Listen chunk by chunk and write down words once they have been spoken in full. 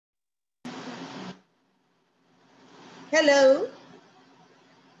Hello.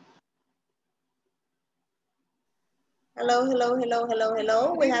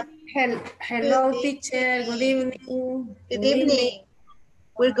 Hello. We have Hello, teacher. Good evening. good evening.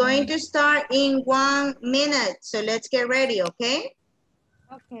 We're going to start in 1 minute, so let's get ready, okay?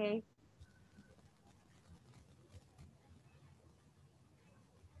 Okay.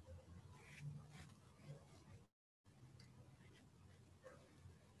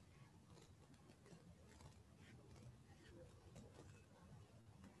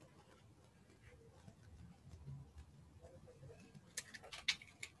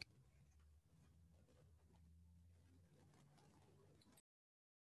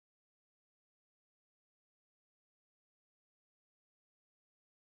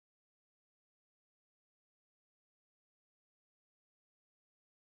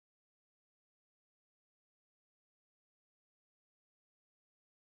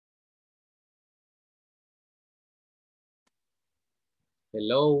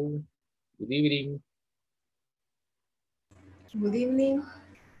 Hello, good evening. Good evening.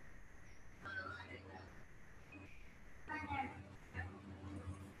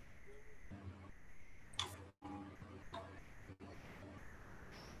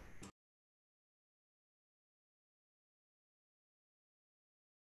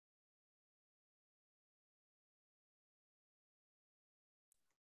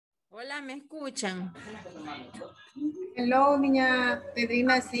 Hola, ¿me escuchan? Hello, niña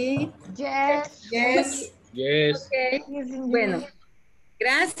Pedrina, sí. Yes. Yes. Yes. Ok, bueno,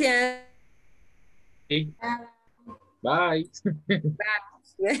 gracias. Sí. Bye.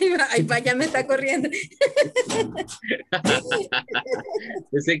 Ay, vaya, me está corriendo.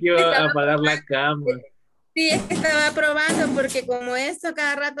 Pensé que iba a apagar la cama. Sí, es que estaba probando porque como esto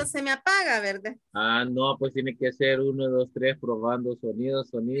cada rato se me apaga, ¿verdad? Ah, no, pues tiene que ser 1, 2, 3 probando sonido.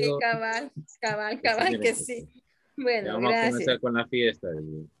 Sí, cabal, Así que tiene que ser. sí. Ya Bueno, vamos a gracias. comenzar con la fiesta.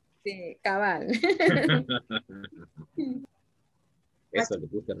 Sí, cabal. Eso le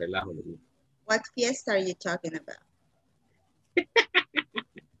gusta, relajo. Le gusta. What fiesta are you talking about?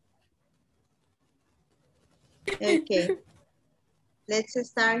 Okay, let's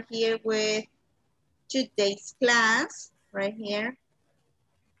start here with today's class, right here.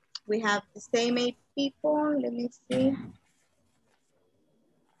 We have the same 8 people, let me see.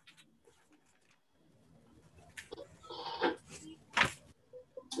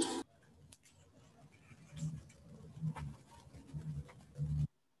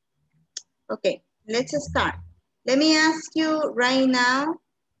 Okay, let's start. Let me ask you right now,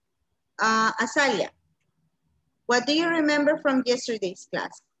 Azalia, what do you remember from yesterday's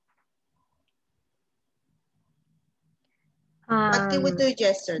class? What did we do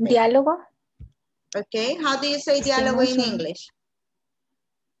yesterday? Diálogo. Okay, how do you say diálogo in English?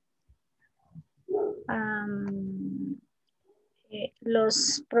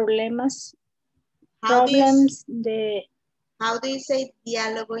 Los problemas. How do you Problems de. How do you say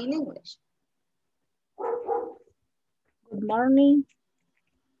diálogo in English? Good morning.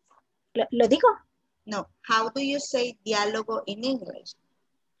 ¿Lo digo? No, how do you say diálogo in English?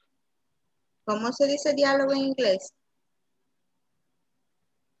 ¿Cómo se dice diálogo en inglés?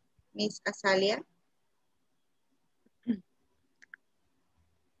 Miss Azalia.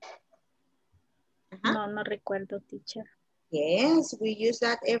 No recuerdo, teacher. Yes, we use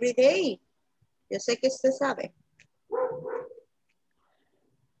that every day. Yo sé que usted sabe.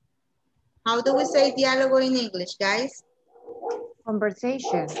 How do we say diálogo in English, guys?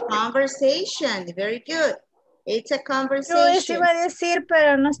 Conversation. Conversation, very good. It's a Yo conversation. eso iba a decir,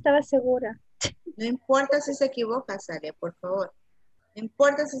 pero no estaba segura. No importa si se equivoca, Azalia, por favor. No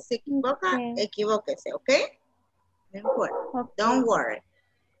importa si se equivoca, equivóquese, ¿ok? No importa. Okay. Don't worry.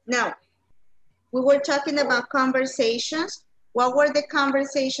 Now, we were talking about conversations. What were the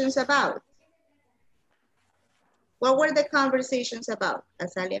conversations about? What were the conversations about,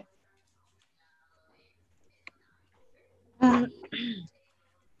 Azalia?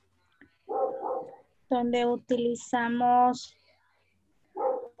 Donde utilizamos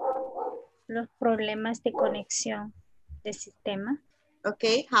los problemas de conexión de sistema.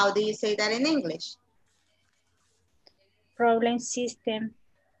 Okay, how do you say that in English? Problem system.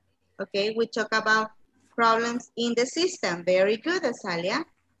 Okay, we talk about problems in the system. Very good, Azalia.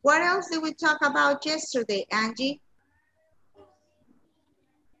 What else did we talk about yesterday, Angie?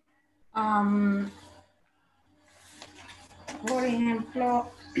 Por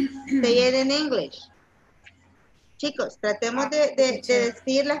ejemplo. Say it in English. Chicos, tratemos de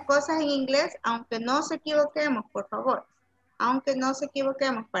decir las cosas en inglés, aunque no se equivoquemos, por favor. Aunque no se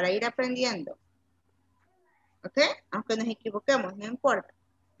equivoquemos, para ir aprendiendo. ¿Ok? Aunque nos equivoquemos, no importa.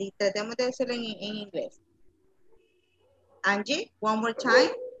 Y tratemos de decirlo en inglés. Angie, one more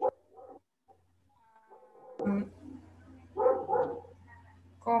time.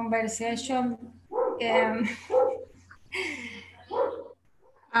 Conversation.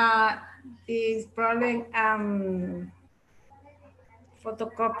 This problem.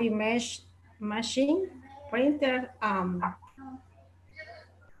 Photocopy machine, printer.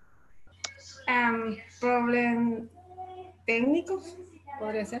 Problem técnicos.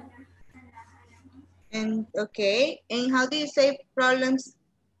 Podría ser. And okay, and how do you say problems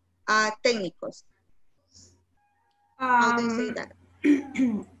técnicos? How do you say that?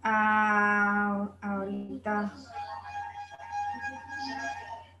 Ahorita.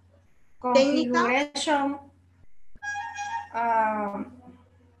 Técnica. Configuration.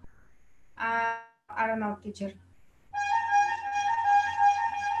 I don't know, teacher.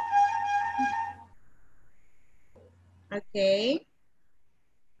 Okay.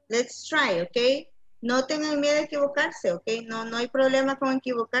 Let's try, okay. No tengan miedo a equivocarse, okay. No hay problema con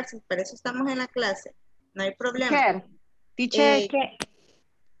equivocarse. Para eso estamos en la clase. No hay problema. Teacher,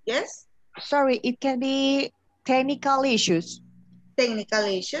 Yes? sorry, it can be technical issues. Technical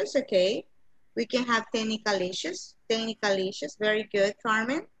issues, okay. We can have technical issues. Technical issues, very good,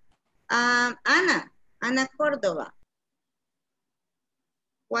 Carmen. Ana Cordova.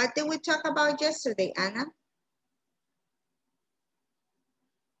 What did we talk about yesterday, Ana?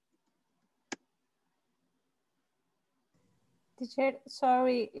 Teacher,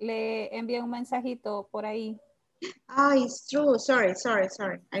 sorry, le envié un mensajito por ahí. Ah, it's true. Sorry.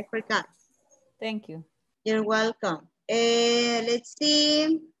 I forgot. Thank you. You're welcome. Let's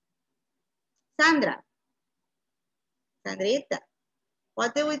see. Sandra. Sandrita.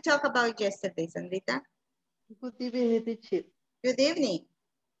 What did we talk about yesterday, Sandrita? Good evening, teacher. Good evening.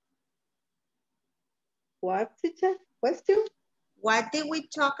 What, teacher? Question? What did we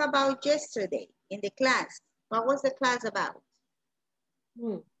talk about yesterday in the class? What was the class about?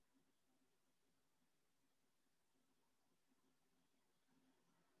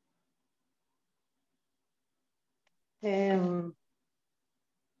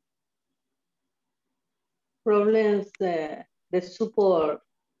 Problems, the support,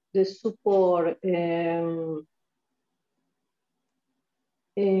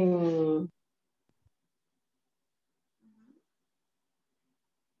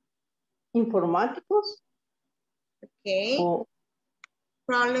 informáticos. Okay. Oh.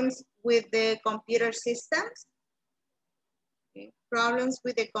 Problems with the computer systems. Okay. Problems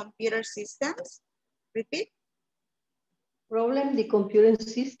with the computer systems. Repeat. Problem, the computer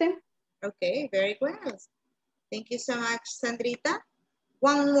system. Okay, very well. Thank you so much, Sandrita.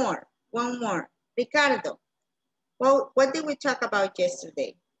 One more. Ricardo, well, what did we talk about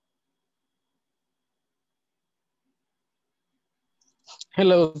yesterday?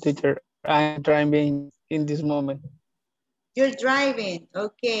 Hello, teacher. I'm driving in this moment. You're driving,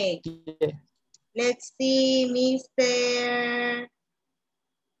 okay. Yeah. Let's see,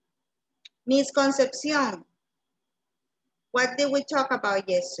 Miss Concepcion. What did we talk about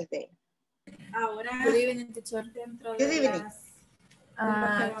yesterday? Ahora, good evening, teacher. Good evening.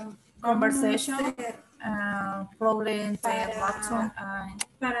 Conversation, problem, reaction,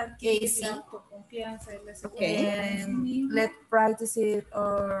 AC. Okay. Let's practice it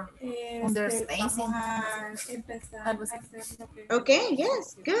or understanding. Okay,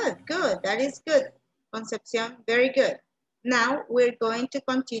 yes, good. That is good. Concepcion, very good. Now we're going to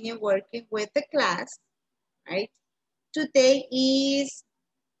continue working with the class, right? Today is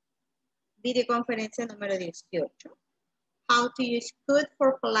videoconferencia número 18. How to use could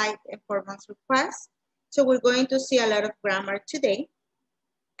for polite and formal requests. So we're going to see a lot of grammar today.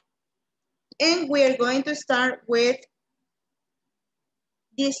 And we are going to start with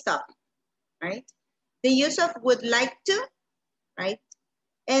this topic, right? The use of would like to, right?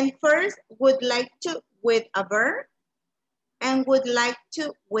 And first, would like to with a verb and would like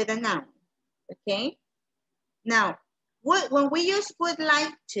to with a noun, okay? Now, when we use would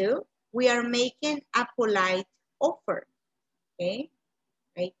like to, we are making a polite offer, okay?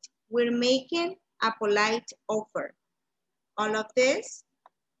 Right? We're making a polite offer. All of this,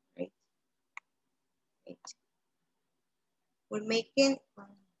 right? We're making,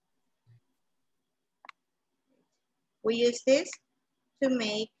 we use this to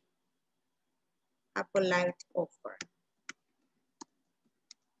make a polite offer.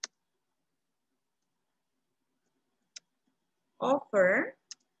 Offer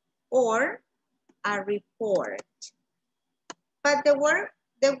or a report. But the word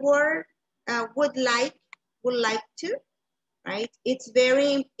would like to, right? It's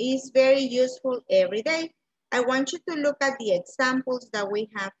very useful every day. I want you to look at the examples that we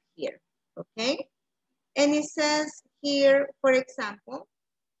have here, okay? And it says here, for example,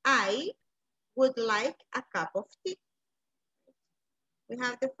 I would like a cup of tea. We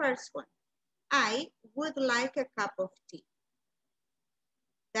have the first one. I would like a cup of tea.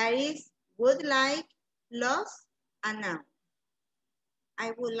 That is, would like plus a noun.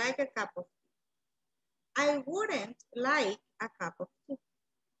 I would like a cup of tea. I wouldn't like a cup of tea.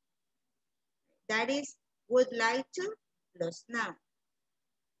 That is, would like to plus noun.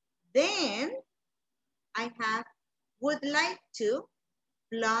 Then I have would like to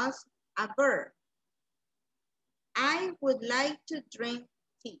plus a verb. I would like to drink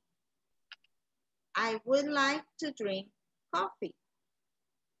tea. I would like to drink coffee.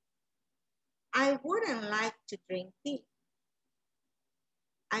 I wouldn't like to drink tea.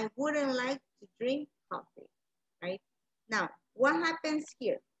 I wouldn't like to drink coffee, right? Now, what happens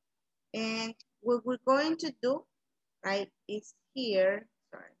here? And what we're going to do, right, is here,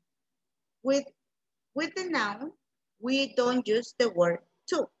 sorry. With the noun, we don't use the word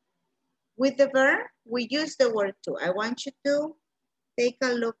to. With the verb, we use the word to. I want you to take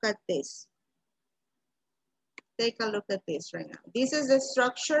a look at this. Take a look at this right now. This is the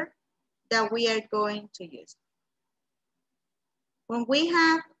structure that we are going to use. When we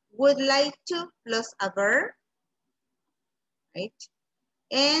have would like to plus a verb, right?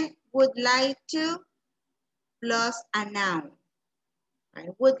 And would like to plus a noun. Right?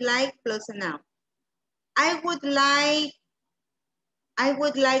 Would like plus a noun. I would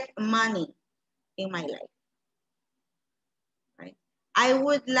like money in my life. Right? I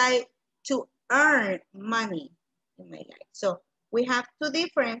would like to earn money in my life. So we have two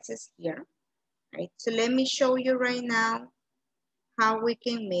differences here. Right? So let me show you right now how we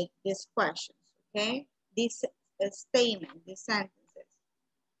can make these questions, okay? This statement, these sentences.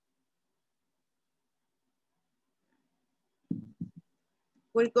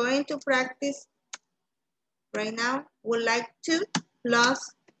 We're going to practice right now. Would like to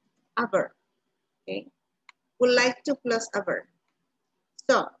plus a verb, okay? Would like to plus a verb.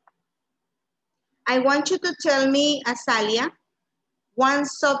 So, I want you to tell me, Azalia, one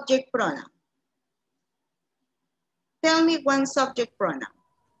subject pronoun. Tell me one subject pronoun.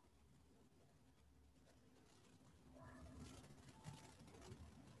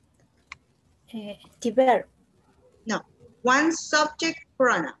 The verb. No, one subject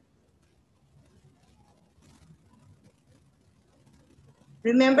pronoun.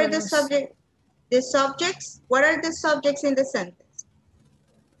 Remember the subject, the subjects? What are the subjects in the sentence?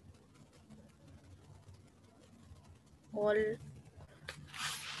 All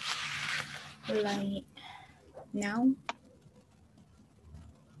like noun.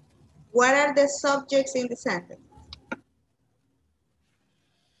 What are the subjects in the sentence?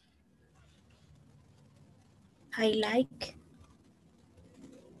 I like.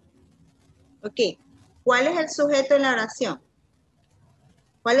 Ok. ¿Cuál es el sujeto en la oración?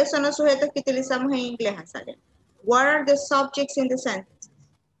 ¿Cuáles son los sujetos que utilizamos en inglés, Azalia? What are the subjects in the sentence?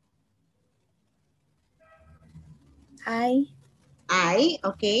 I.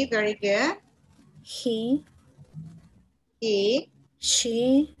 Okay, very good. He. He.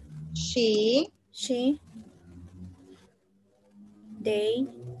 She. She. They.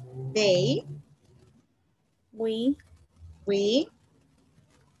 They. We.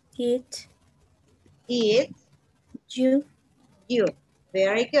 It. You.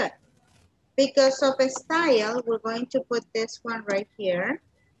 Very good. Because of style, we're going to put this one right here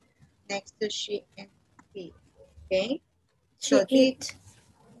next to she and he. Okay? So it.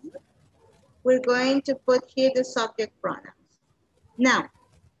 We're going to put here the subject pronouns. Now,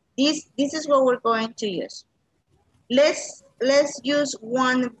 this is what we're going to use. Let's use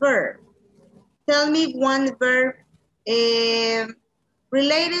one verb. Tell me one verb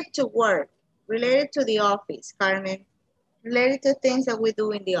related to work, related to the office, Carmen. Related to things that we do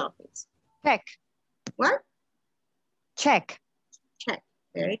in the office. Check. What? Check. Check.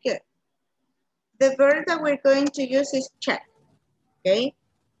 Very good. The verb that we're going to use is check. Okay?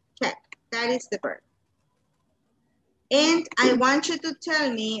 Check. That is the verb. And I want you to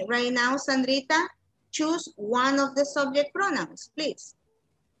tell me right now, Sandrita, choose one of the subject pronouns, please.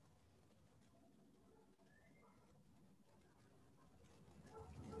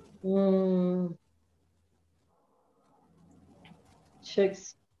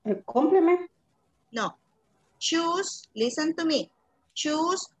 Checks a complement? No. Choose, listen to me.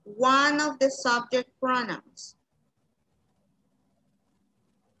 Choose one of the subject pronouns.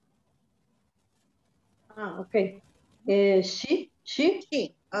 Okay. She.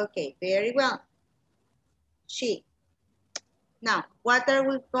 Okay, very well. She. Now, what are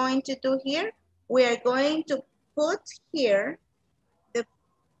we going to do here? We are going to put here the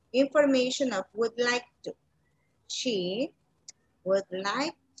information of would like to. She would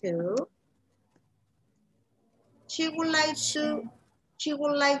like to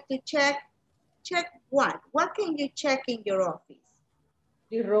check what? What can you check in your office?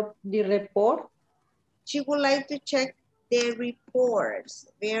 The report. She would like to check the reports.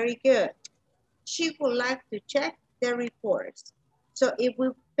 Very good. She would like to check the reports. So if we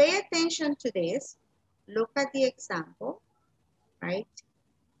pay attention to this, look at the example, right?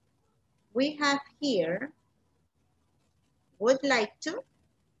 We have here, would like to,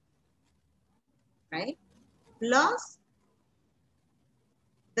 right? Plus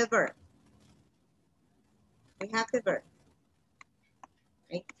the verb. We have the verb,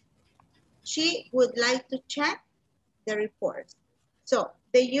 right? She would like to check the reports. So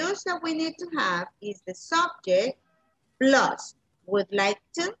the use that we need to have is the subject plus would like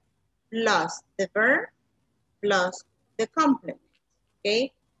to plus the verb plus the complement,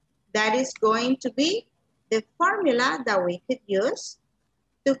 okay? That is going to be the formula that we could use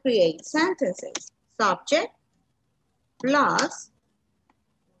to create sentences. Subject plus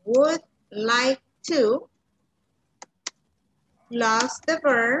would like to plus the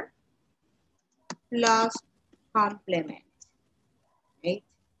verb plus complement, right?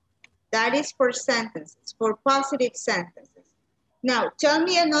 That is for sentences, for positive sentences. Now, tell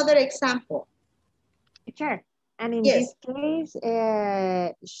me another example. Sure. And in Yes. this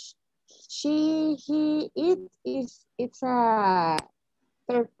case, she, he, it's a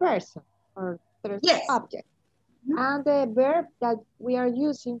third person or third Yes. object. And the verb that we are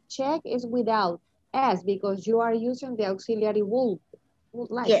using, check, is without S because you are using the auxiliary would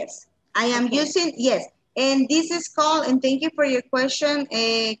like. Yes, I am using, yes. And this is called, and thank you for your question,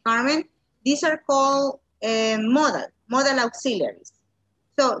 Carmen. These are called modal auxiliaries.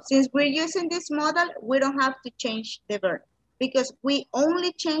 So since we're using this model, we don't have to change the verb because we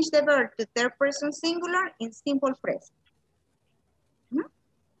only change the verb to third person singular in simple present.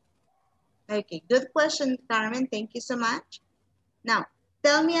 Okay, good question, Carmen. Thank you so much. Now,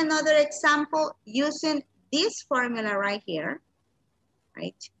 tell me another example using this formula right here,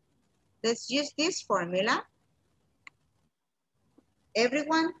 right? Let's use this formula.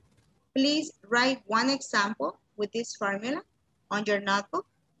 Everyone, please write one example with this formula on your notebook.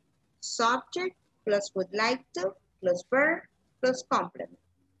 Subject plus would like to plus verb plus complement.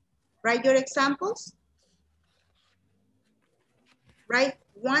 Write your examples. Write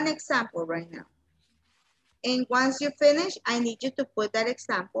one example right now. And once you finish, I need you to put that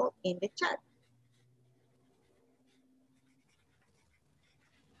example in the chat.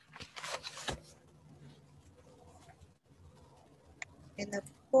 And of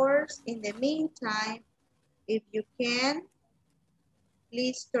course, in the meantime, if you can,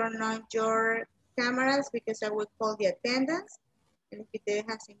 please turn on your cameras because I will call the attendance. And if ustedes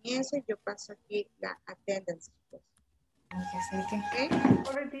hacen eso, yo paso aquí la attendance. Okay.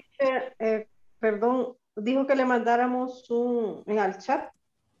 Perdón, dijo que le mandáramos al chat.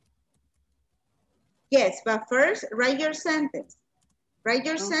 Yes, but first, write your sentence. Write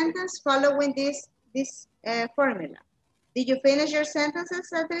your sentence following this formula. Did you finish your sentences,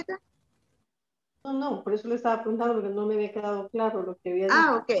 Adrita? No, por eso le estaba preguntando porque no me había quedado claro lo que había dicho.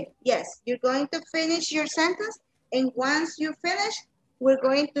 Ah, okay. Yes, you're going to finish your sentence, and once you finish, we're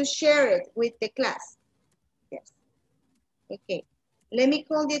going to share it with the class. Yes. Okay. Let me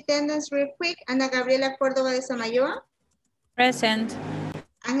call the attendance real quick. Ana Gabriela Córdoba de Samayoa. Present.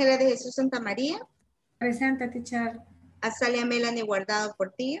 Ángela de Jesús Santa María. Presente, teacher. Azalia Melanie Guardado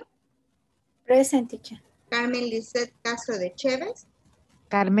Portillo. Present, teacher. Carmen Lisette Castro de Chévez.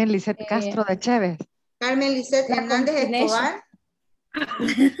 Carmen Lisette Castro de Chévez. Carmen Lisette Hernández Escobar.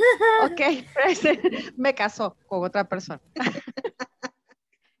 Ok, present. Me casó con otra persona.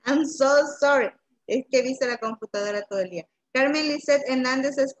 I'm so sorry. Es que viste la computadora todo el día. Carmen Lisette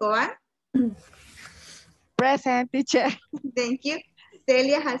Hernández Escobar. Present, teacher. Thank you.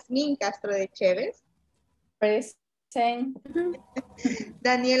 Celia Jazmín Castro de Chévez. Present.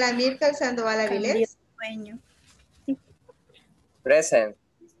 Daniela Mirka Sandoval Avilés. Present.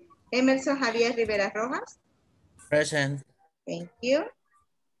 Emerson Javier Rivera Rojas. Present. Thank you.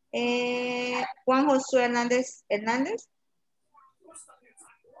 Juan Josué Hernández Hernández.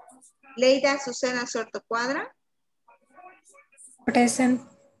 Leida Susana Sorto Cuadra. Present.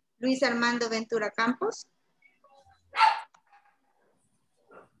 Luis Armando Ventura Campos.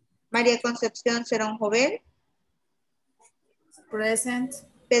 María Concepción Cerón Jovel. Present.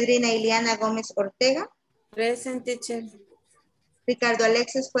 Pedrina Iliana Gómez Ortega. Present, teacher. Ricardo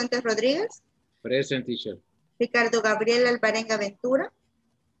Alexis Fuentes Rodríguez. Present, teacher. Ricardo Gabriel Alvarenga Ventura.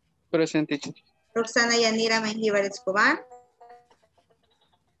 Present, teacher. Roxana Yanira Mengíbar Escobar.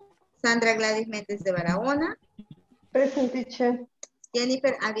 Sandra Gladys Méndez de Barahona. Present, teacher.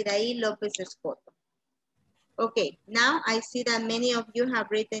 Jennifer Abidaí Lopez Escoto. Okay, now I see that many of you have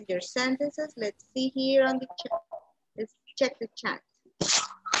written your sentences. Let's see here on the chat. Let's check the chat.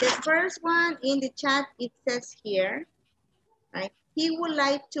 The first one in the chat, it says here, right? He would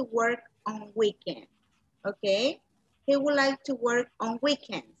like to work on weekends, okay? He would like to work on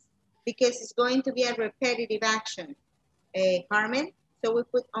weekends because it's going to be a repetitive action, Carmen. So we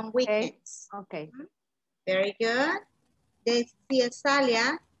put on weekends. Okay. Very good. Then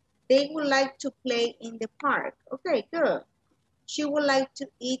Cesalia, they would like to play in the park. Okay, good. She would like to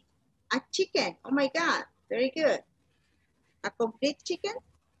eat a chicken. Oh my God, very good. A complete chicken?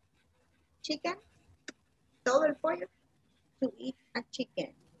 Chicken? Todo el pollo? To eat a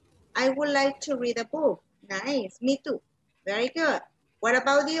chicken. I would like to read a book. Nice, me too. Very good. What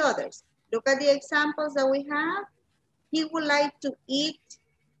about the others? Look at the examples that we have. He would like to eat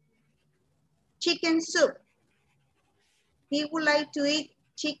chicken soup. He would like to eat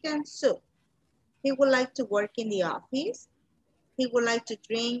chicken soup. He would like to work in the office. He would like to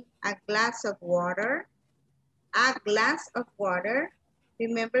drink a glass of water. A glass of water.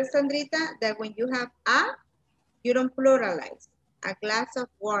 Remember, Sandrita, that when you have a, you don't pluralize. A glass of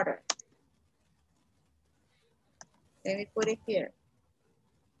water. Let me put it here.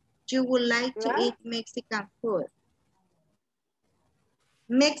 You would like to eat Mexican food.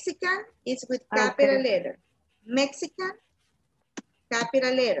 Mexican is with capital letter. Mexican,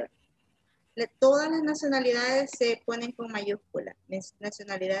 capital letter. Todas las nacionalidades se ponen con mayúscula.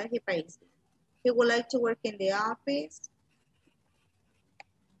 Nacionalidades y países. He would like to work in the office.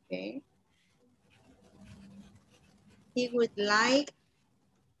 Okay. He would like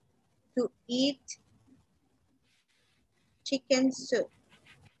to eat chicken soup.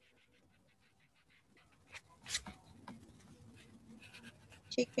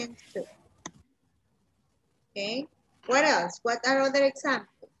 Chicken soup. Okay. What else? What are other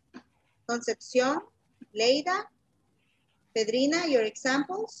examples? Concepción, Leida, Pedrina, your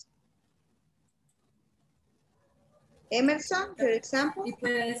examples. Emerson, your example.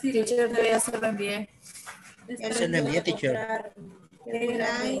 Teacher, ya se lo envié. Se lo envié, teacher.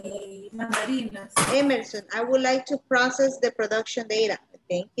 Emerson, I would like to process the production data.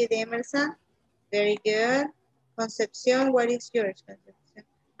 Thank you, Emerson. Very good. Concepción, what is yours, Concepción?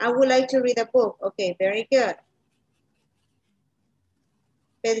 I would like to read a book. Okay, very good.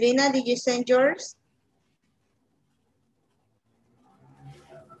 Pedrina, did you send yours?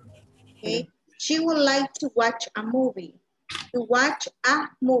 Okay. She would like to watch a movie. To watch a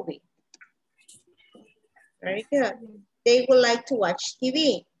movie. Very good. They would like to watch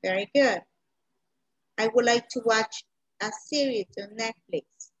TV. Very good. I would like to watch a series on Netflix.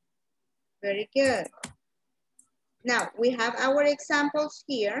 Very good. Now, we have our examples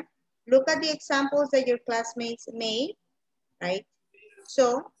here. Look at the examples that your classmates made, right?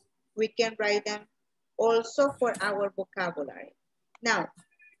 So, we can write them also for our vocabulary. Now,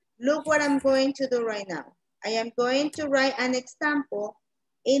 look what I'm going to do right now. I am going to write an example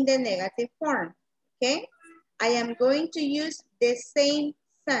in the negative form, okay? I am going to use the same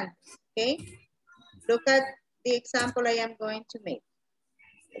sentence, okay? Look at the example I am going to make.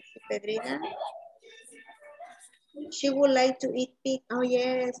 Let's see, Pedrina. She would like to eat pizza. Oh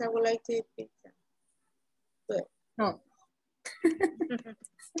yes, I would like to eat pizza. Good. No.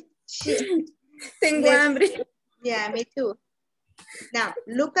 Tengo hambre. Yeah, me too. Now,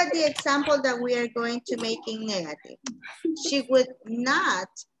 look at the example that we are going to make in negative. She would not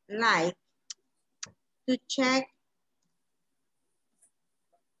like to check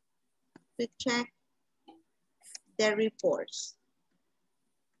the reports.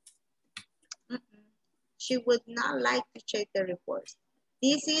 She would not like to check the reports.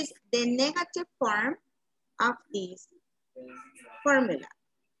 This is the negative form of this formula.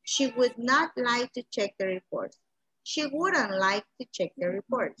 She would not like to check the reports. She wouldn't like to check the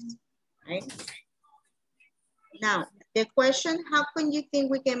reports, right? Now, the question, how can you think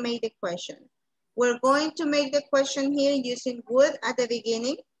we can make the question? We're going to make the question here using would at the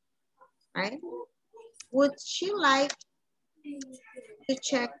beginning, right? Would she like to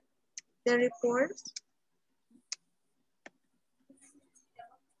check the reports?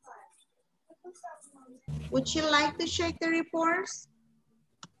 Would she like to check the reports?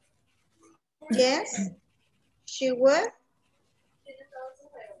 Yes, she would.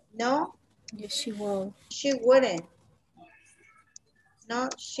 No? Yes, she will. She wouldn't. No,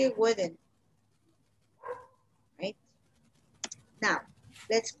 she wouldn't. Right? Now,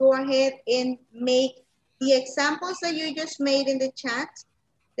 let's go ahead and make the examples that you just made in the chat.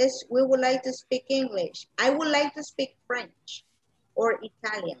 We would like to speak English. I would like to speak French or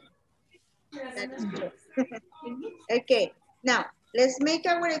Italian. That is true. Okay, now let's make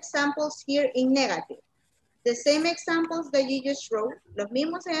our examples here in negative. The same examples that you just wrote, los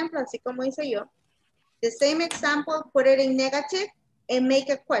mismos ejemplos, así como hice yo. The same example, put it in negative and make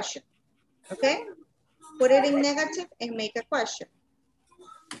a question. Okay? Put it in negative and make a question.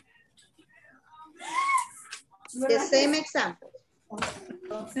 The same example.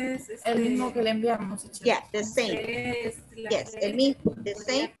 Entonces, el mismo que le enviamos. Yeah, the same. Yes, el mismo, the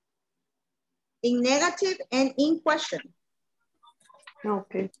same. In negative and in question.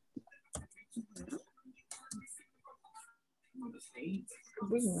 Okay.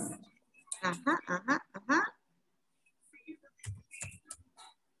 Ajá, ajá, ajá.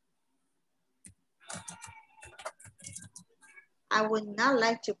 I would not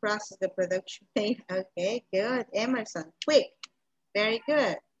like to process the production data. Okay, good. Emerson, quick. Very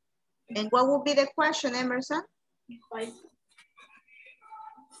good. And what would be the question, Emerson?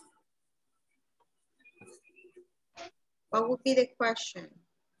 What would be the question?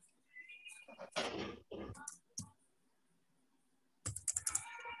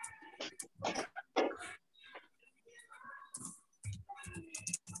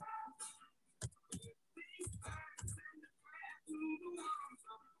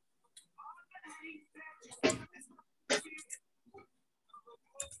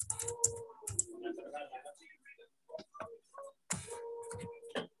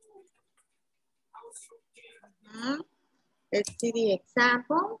 Let's see the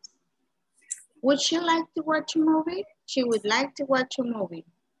examples. Would she like to watch a movie? She would like to watch a movie.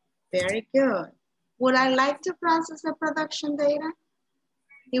 Very good. Would I like to process the production data?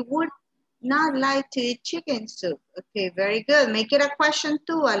 He would not like to eat chicken soup. Okay, very good. Make it a question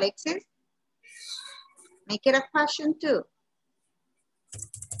too, Alexis. Make it a question too.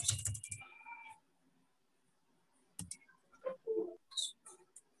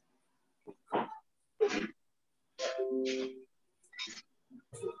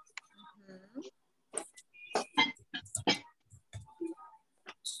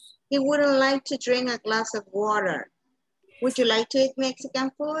 He wouldn't like to drink a glass of water. Would you like to eat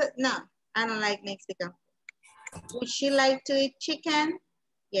Mexican food? No, I don't like Mexican food. Would she like to eat chicken?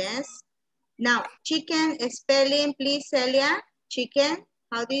 Yes. Now, chicken spelling, please, Celia. Chicken,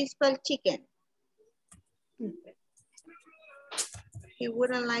 how do you spell chicken? He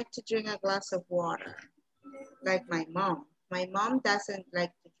wouldn't like to drink a glass of water, like my mom. My mom doesn't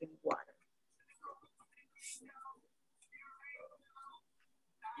like to drink water.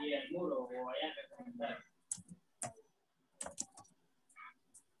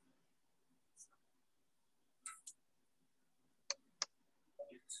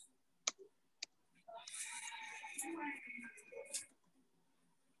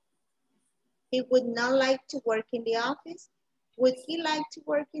 He would not like to work in the office. Would he like to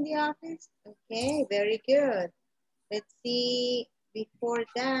work in the office? Okay, very good. Let's see, before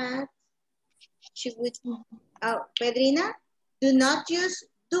that, she would, oh, Pedrina, do not use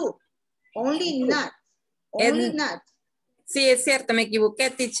do, only not, only not. Sí, es cierto, me equivoqué,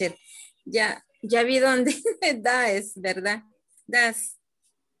 teacher. Ya vi dónde da es, ¿verdad? Das.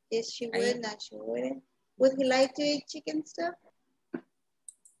 Yes, she would, not she wouldn't. Would he like to eat chicken soup?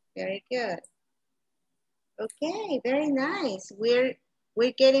 Very good. Okay, very nice. We're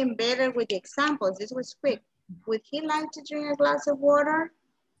getting better with the examples. This was quick. Would he like to drink a glass of water?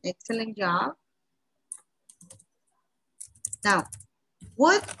 Excellent job. Now,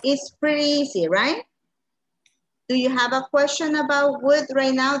 would is pretty easy, right? Do you have a question about would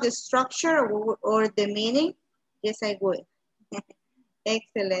right now, the structure or the meaning? Yes, I would.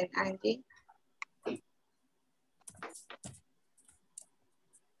 Excellent, Angie.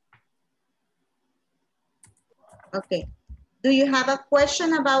 Okay. Do you have a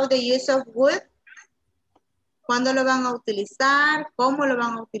question about the use of would? ¿Cuándo lo van a utilizar? ¿Cómo lo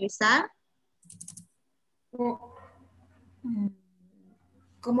van a utilizar?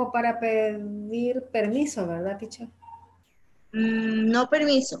 Como para pedir permiso, ¿verdad, teacher? No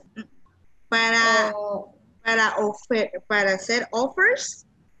permiso. Para hacer offers,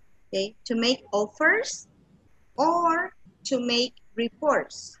 okay, to make offers or to make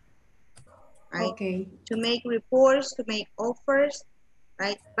reports, right? Okay. To make reports, to make offers,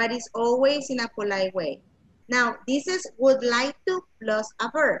 right? But it's always in a polite way. Now, this is would like to plus a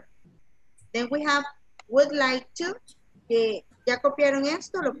verb. Then we have would like to. ¿Ya copiaron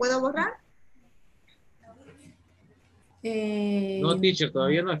esto? ¿Lo puedo borrar? No, teacher,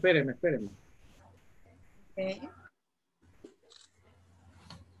 todavía no, espérenme. Okay.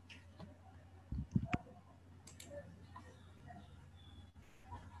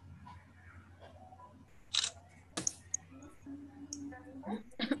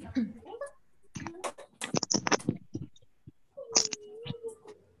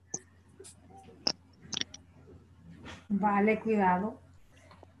 Vale, cuidado.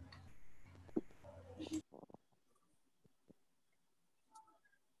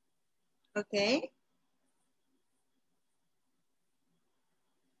 Okay.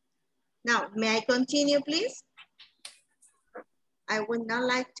 Now, may I continue, please? I would not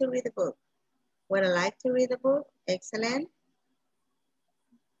like to read the book. Would I like to read the book? Excellent.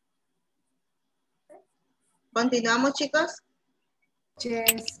 Continuamos, chicos?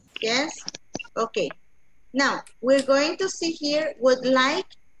 Yes. Yes? Okay. Now, we're going to see here would like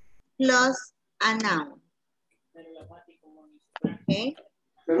plus a noun. Okay?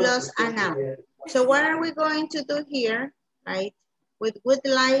 Plus a noun. So what are we going to do here, right? With would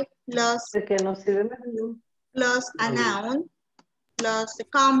like plus a noun plus a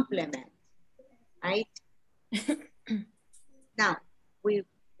complement, right? Now, we're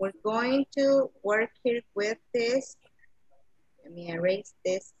going to work here with this. Let me erase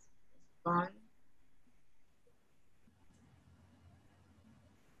this one.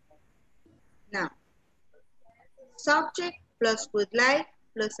 Now, subject plus would like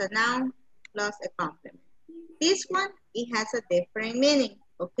plus a noun plus a complement. This one, it has a different meaning,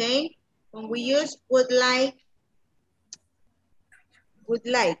 okay? When we use would like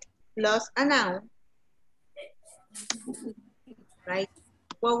plus a noun, right?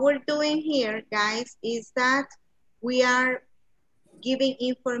 What we're doing here, guys, is that we are giving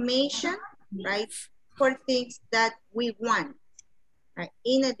information, right, for things that we want, right,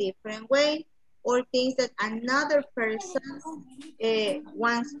 in a different way, or things that another person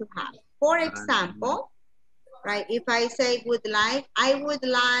wants to have. For example, right, if I say would like, I would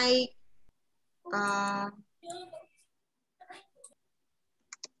like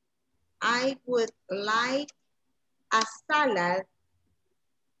a salad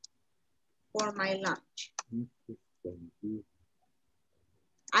for my lunch.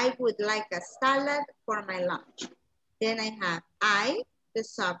 I would like a salad for my lunch. Then I have I, the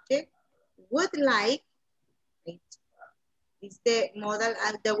subject, would like, right, is the modal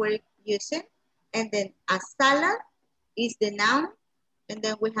that we're using, and then a salad is the noun, and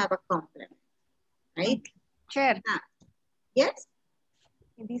then we have a complement, right? Chair. Yes?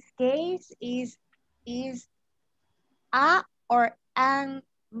 In this case, is a or an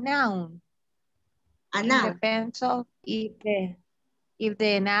noun. A noun. It depends of if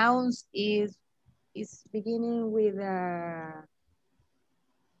the nouns is beginning with a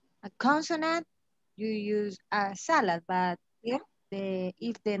consonant, you use a salad, but yeah,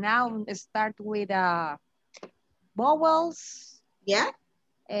 if the noun start with vowels, yeah,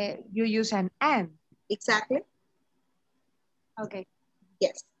 you use an and. Exactly. Okay.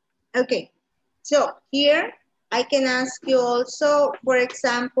 Yes. Okay. So here I can ask you also, for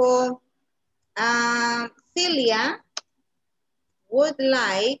example, Celia would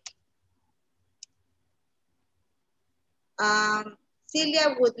like a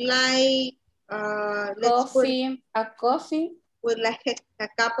coffee. Would like a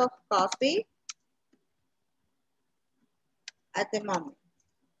cup of coffee at the moment.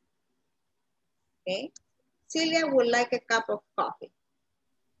 Okay. Celia would like a cup of coffee,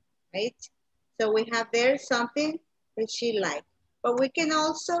 right? So we have there something that she likes. But we can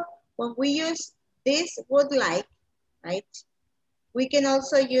also, when we use this would like, right? We can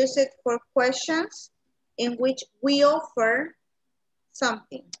also use it for questions in which we offer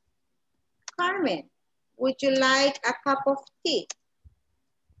something. Carmen, would you like a cup of tea?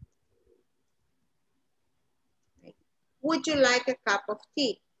 Would you like a cup of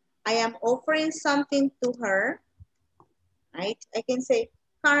tea? I am offering something to her, right? I can say,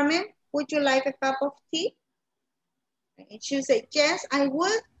 Carmen, would you like a cup of tea? And she'll say, yes, I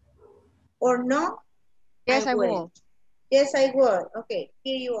would, or no, yes, I will. Yes, I would. Okay,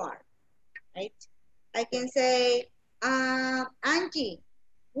 here you are, right? I can say, Angie,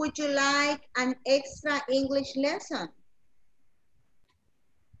 would you like an extra English lesson?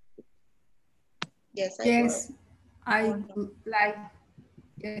 Yes, I would. I would like.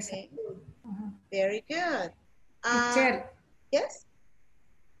 Yes. Okay. Very good. Teacher. Yes.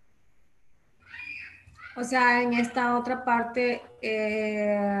 O sea, en esta otra parte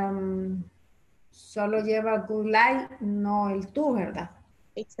solo lleva would like, no el tú, ¿verdad?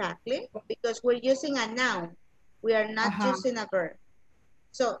 Exactly, because we're using a noun. We are not using a verb.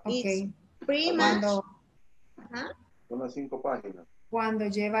 So it's pretty much. Son las 5 páginas. Cuando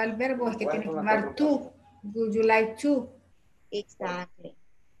lleva el verbo es que tiene que llevar tú. Would you like to? Exactly.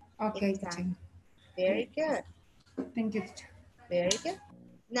 Okay. Exactly. Very good. Thank you, teacher. Very good.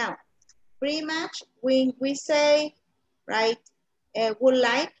 Now, pretty much when we say, right, would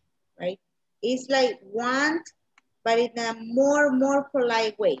like, right, it's like want, but in a more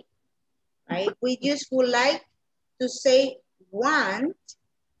polite way, right? We just would like to say want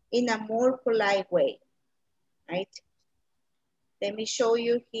in a more polite way, right? Let me show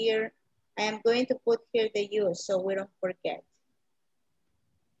you here. I am going to put here the use so we don't forget.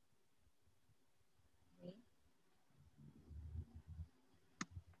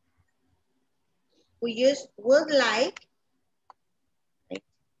 We use would like, right,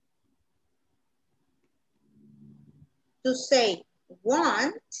 to say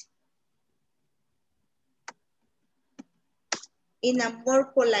want in a more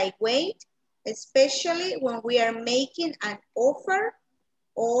polite way, especially when we are making an offer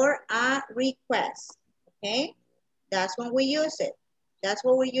or a request, okay? That's when we use it. That's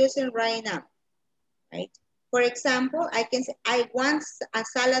what we're using right now, right? For example, I can say, I want a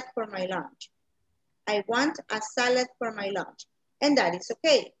salad for my lunch. I want a salad for my lunch. And that is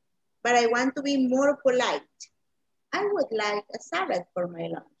okay. But I want to be more polite. I would like a salad for my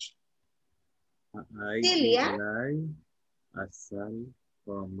lunch. Celia would like a salad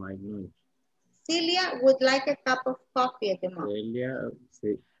for my lunch. Celia would like a cup of coffee at the moment.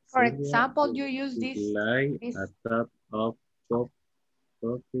 For example, you use this. Like a cup of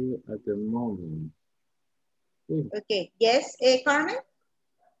coffee at the moment. Okay, yes, Carmen?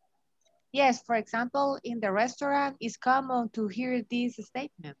 Yes, for example, in the restaurant, it's common to hear this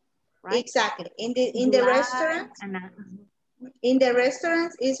statement, right? Exactly. In the restaurant, in the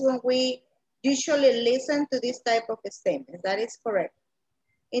restaurants is when we usually listen to this type of statements. That is correct.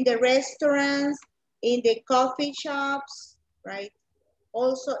 In the restaurants, in the coffee shops, right?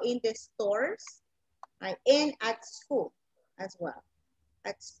 Also in the stores, right? And at school as well.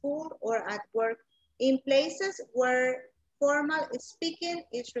 At school or at work, in places where formal speaking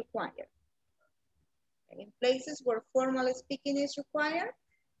is required. In places where formal speaking is required,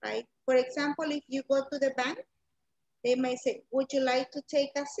 right? For example, if you go to the bank, they may say, would you like to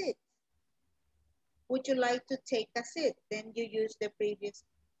take a seat? Would you like to take a seat? Then you use the previous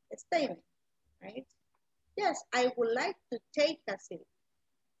statement, right? Yes, I would like to take a seat.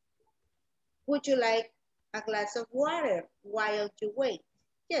 Would you like a glass of water while you wait?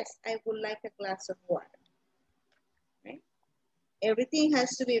 Yes, I would like a glass of water, right? Everything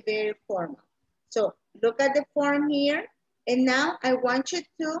has to be very formal. So look at the form here. And now I want you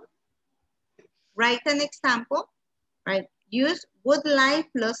to write an example, right? Use would like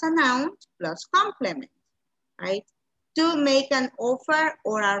plus a noun plus complement, right? To make an offer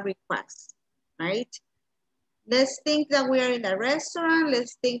or a request, right? Let's think that we are in a restaurant.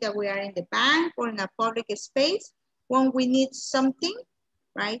 Let's think that we are in the bank or in a public space when we need something,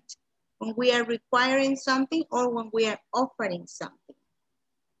 right? When we are requiring something or when we are offering something,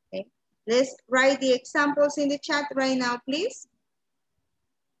 okay? Let's write the examples in the chat right now, please.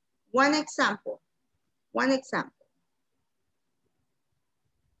 One example, one example.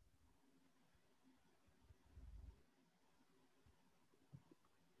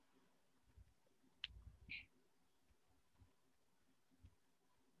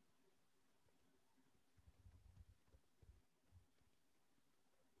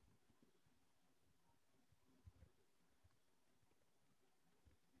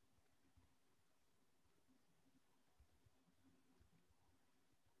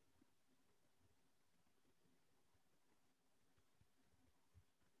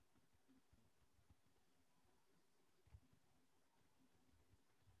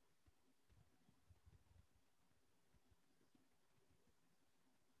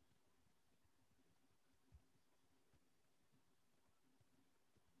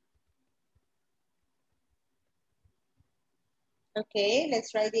 Okay,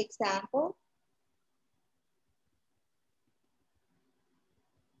 let's write the example.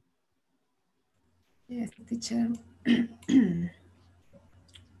 Yes, teacher.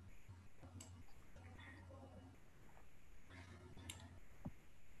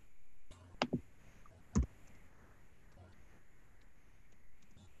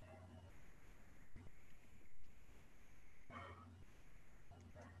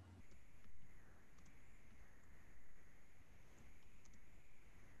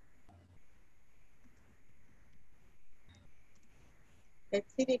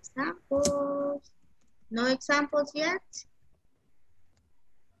 Let's see the examples. No examples yet?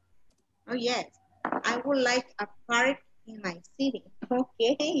 Oh yes, I would like a park in my city.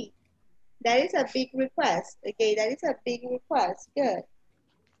 Okay, that is a big request. Okay, that is a big request, good.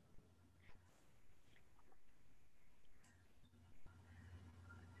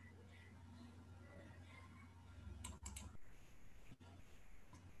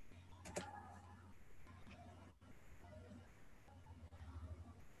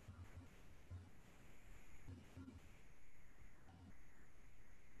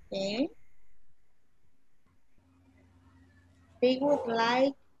 Okay. They would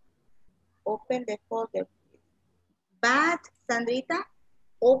like, open the folder. But, Sandrita,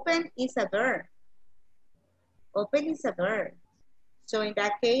 open is a verb. Open is a verb. So in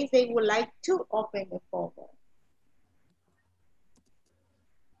that case, they would like to open the folder.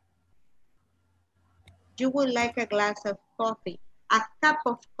 You would like a glass of coffee. A cup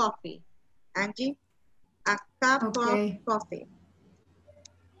of coffee. Angie, a cup of coffee.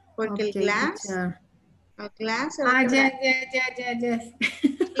 Porque el glass, a glass of yes.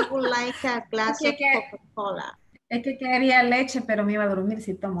 You would like a glass of Coca-Cola. Es que quería leche, pero me iba a dormir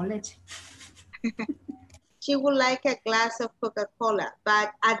si tomo leche. She would like a glass of Coca-Cola,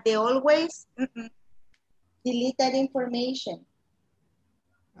 but at the always, delete that information.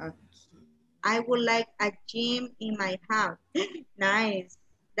 Okay. I would like a gym in my house. Nice.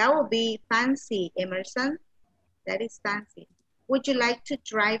 That would be fancy, Emerson. That is fancy. Would you like to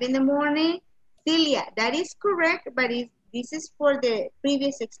drive in the morning? Celia, that is correct, but this is for the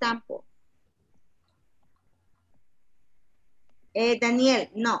previous example. Daniel,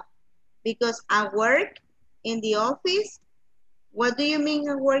 no, because I work in the office. What do you mean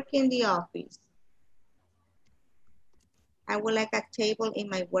I work in the office? I would like a table in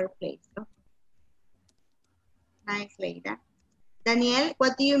my workplace. Oh. Nice, Leida. Daniel,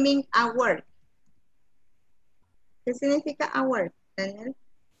 what do you mean I work? ¿Qué significa I work, Daniel?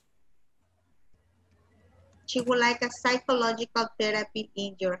 She would like a psychological therapy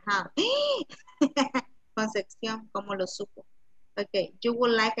in your house. Concepción, ¿cómo lo supo? Okay, you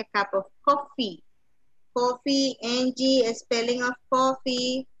would like a cup of coffee. Coffee, Angie, spelling of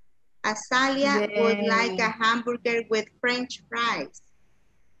coffee. Azalia would like a hamburger with French fries.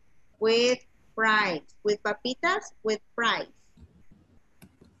 With fries. With papitas, with fries.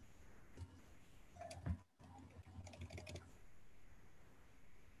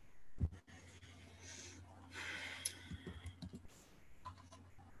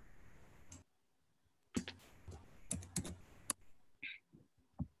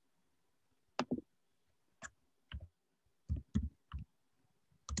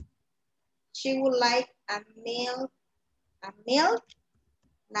 She would like a milk,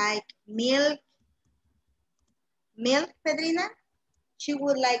 like milk, Pedrina. She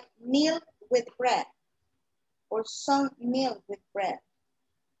would like milk with bread, or some milk with bread.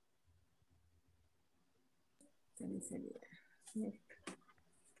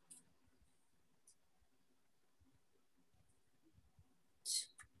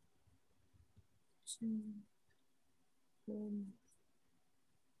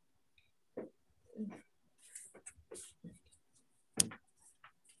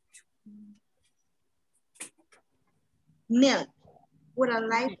 Milk. Would I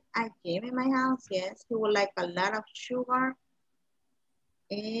like a gym in my house? Yes. He would like a lot of sugar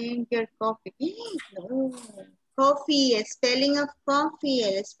in your coffee. No. Coffee, spelling of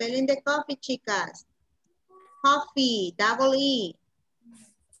coffee. Spelling the coffee, chicas. Coffee, double E.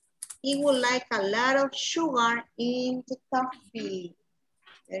 He would like a lot of sugar in the coffee.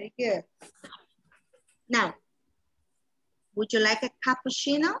 Very good. Now, would you like a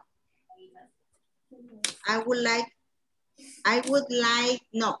cappuccino? I would like,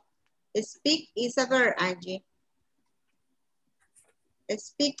 no. Speak is a verb, Angie.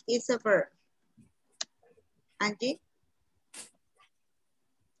 Speak is a verb. Angie?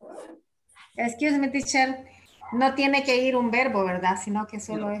 Excuse me, teacher. No tiene que ir un verbo, ¿verdad? Sino que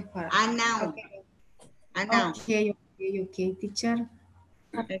solo es para... A noun. Okay. A noun. Okay, teacher.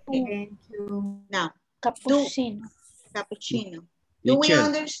 Okay. Thank you. Now, Cappuccino. Cappuccino. Do we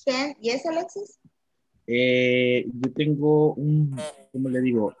understand? Yes, Alexis? Yo tengo ¿cómo le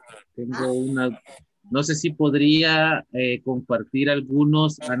digo? Tengo una, no sé si podría compartir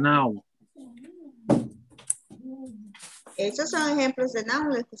algunos noun. Esos son ejemplos de noun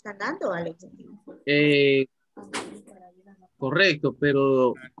los que están dando, Alex. Correcto,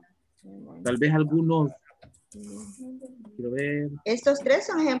 pero tal vez algunos, quiero ver. Estos tres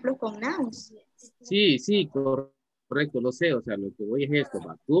son ejemplos con nouns. Sí, correcto, lo sé, o sea, lo que voy es esto,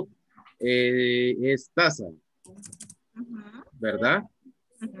 backup, es taza, ¿verdad?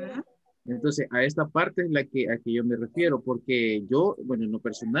 Entonces, a esta parte es a que yo me refiero, porque yo, bueno, en lo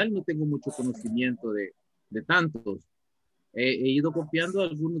personal no tengo mucho conocimiento de tantos. He ido copiando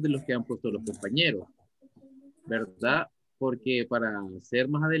algunos de los que han puesto los compañeros, ¿verdad? Porque para hacer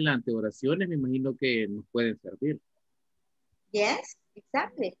más adelante oraciones, me imagino que nos pueden servir. Yes,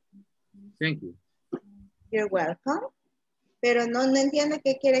 exactly. Thank you. You're welcome. Pero no entiendo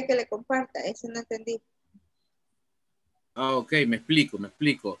qué quiere que le comparta. Eso no entendí. Ok, me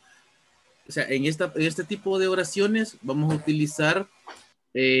explico. O sea, en este tipo de oraciones vamos a utilizar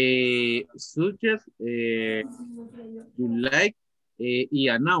Such as, you like, y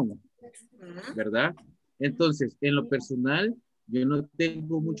a noun, ¿verdad? Entonces, en lo personal, yo no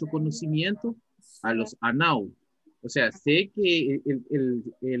tengo mucho conocimiento a los a noun. O sea, sé que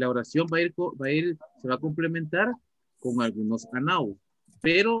la oración se va a complementar con algunos a noun,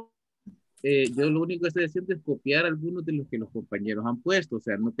 pero yo lo único que estoy haciendo es copiar algunos de los que los compañeros han puesto. O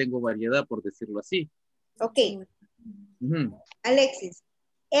sea, no tengo variedad, por decirlo así. Ok. Alexis,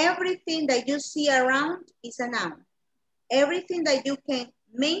 everything that you see around is a noun. Everything that you can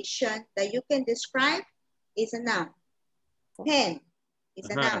mention, that you can describe, is a noun. Pen is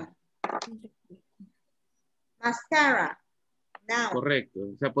a noun. Mascara, noun. Correcto.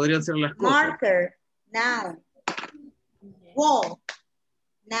 O sea, podrían ser las cosas. Marker, noun. Wall,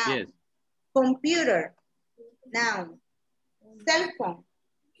 noun. Yes. Computer, noun. Cell phone,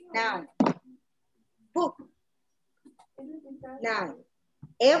 noun. Book, noun.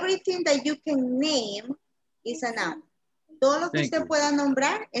 Everything that you can name is a noun. Todo lo que usted pueda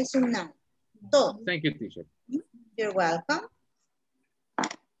nombrar es un noun. Todo. Thank you, teacher. You're welcome.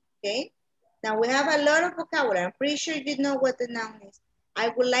 Okay. Now we have a lot of vocabulary. I'm pretty sure you know what the noun is. I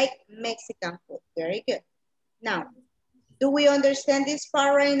would like Mexican food. Very good. Now, do we understand this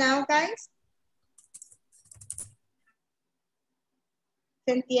part right now, guys?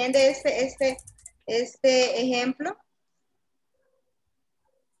 ¿Se entiende este ejemplo?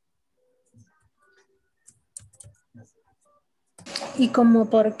 Y como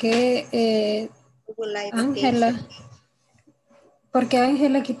por qué Ángela, porque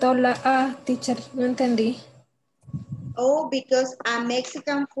Ángela quitó la A, teacher, no entendí. Oh, because a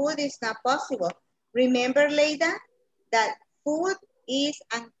Mexican food is not possible. Remember, Leida, that food is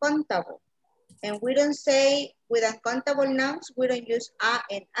uncountable. And we don't say with uncountable nouns, we don't use a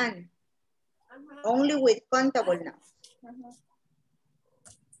and an. Only with countable nouns.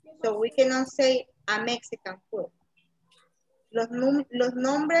 So we cannot say a Mexican food. Los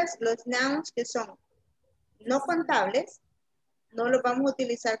nombres, los nouns que son no contables, no los vamos a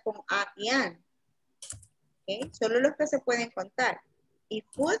utilizar con a y an. Okay? Solo los que se pueden contar. Y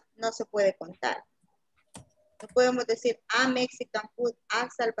food no se puede contar. No podemos decir a Mexican food, a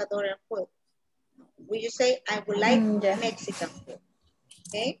Salvadorian food. We just say, I would like Mexican food.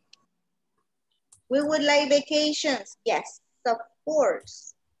 Okay? We would like vacations. Yes, of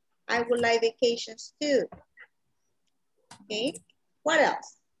course. I would like vacations too. Okay, what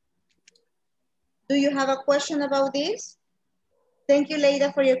else? Do you have a question about this? Thank you,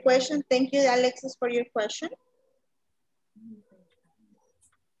 Leida, for your question. Thank you, Alexis, for your question.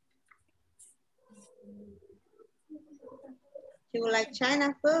 You would like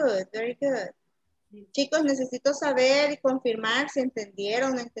China food. Very good. Chicos, necesito saber y confirmar si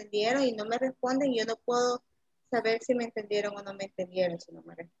entendieron o no entendieron y no me responden. Yo no puedo saber si me entendieron o no me entendieron si no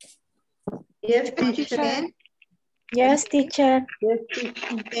me responden. Yes, teacher. Yes, teacher. Yes,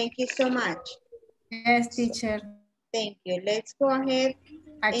 teacher. Thank you so much. Yes, teacher. Thank you. Let's go ahead.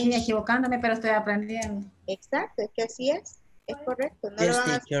 Aquí equivocándome, pero estoy aprendiendo. Exacto, es que así es. Es correcto. No, Yes, lo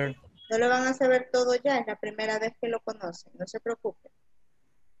van teacher. no lo van a saber todo ya. Es la primera vez que lo conocen. No se preocupen.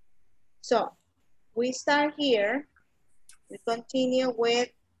 So, we start here. We continue with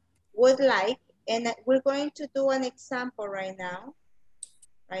would like. And we're going to do an example right now.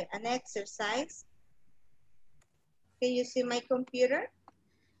 Right? An exercise. Can you see my computer?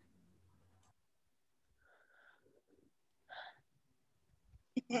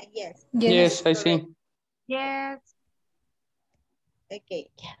 Yes. Yes, I see. Yes. Okay.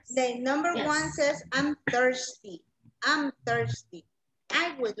 Yes. The number one says, I'm thirsty. I'm thirsty.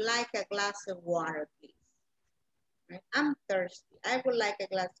 I would like a glass of water, please. Right? I'm thirsty. I would like a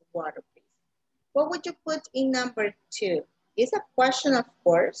glass of water, please. What would you put in number two? It's a question, of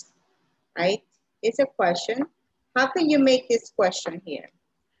course, right? It's a question. How can you make this question here?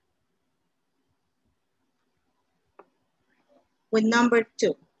 With number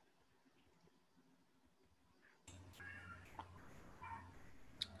two.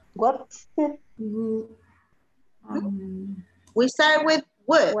 What's it? We start with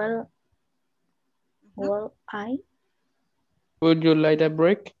would. Well, I. Would you like a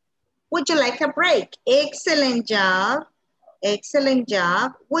break? Would you like a break? Excellent job. Excellent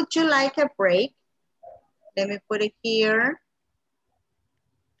job. Would you like a break? Let me put it here.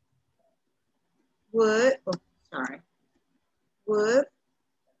 Would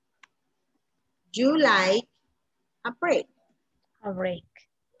you like a break? A break.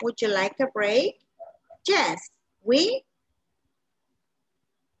 Would you like a break? Yes, we.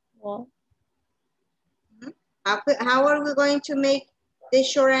 Well. How are we going to make the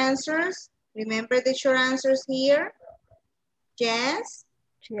short answers? Remember the short answers here? Yes,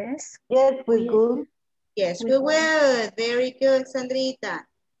 Yes. Yes, we could. Yes, we would. Very good, Sandrita.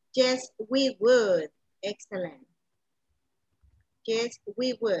 Yes, we would. Excellent. Yes,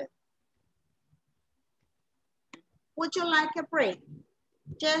 we would. Would you like a break?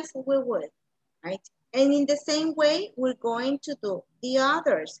 Yes, we would, right? And in the same way, we're going to do the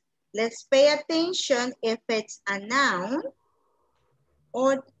others. Let's pay attention if it's a noun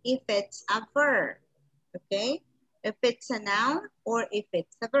or if it's a verb, okay? If it's a noun or if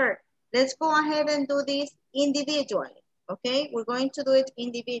it's a verb. Let's go ahead and do this individually, okay? We're going to do it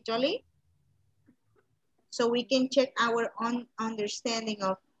individually so we can check our own understanding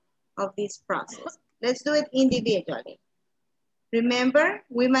of this process. Let's do it individually. Remember,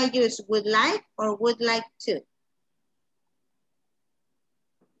 we might use would like or would like to.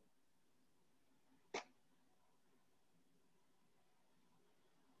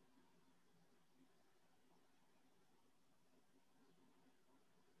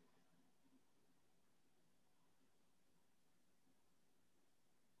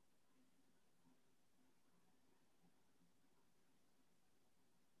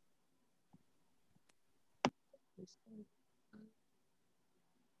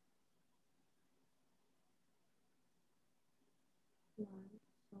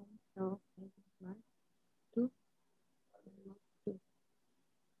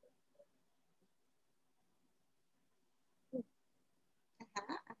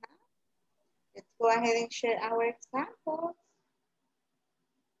 Let's go ahead and share our examples.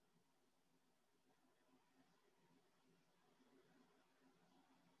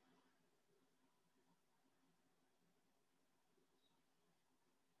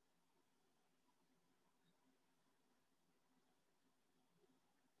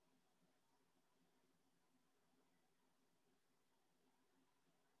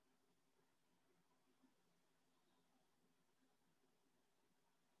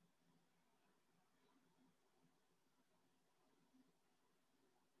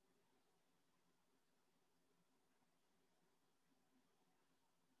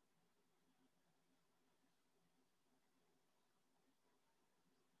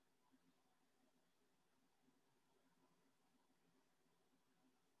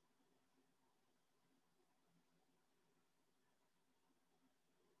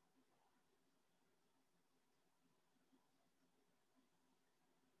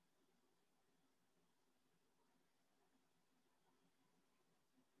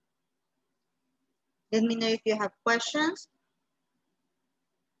 Let me know if you have questions.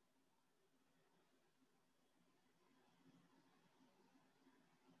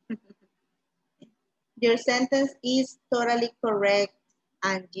 Your sentence is totally correct,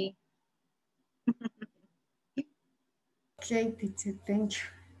 Angie. Okay, teacher, thank you.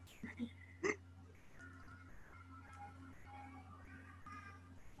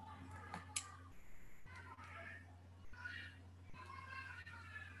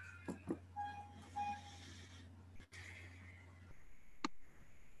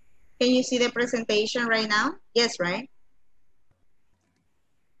 Can you see the presentation right now? Yes, right?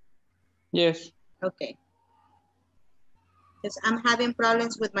 Yes. Okay. Because I'm having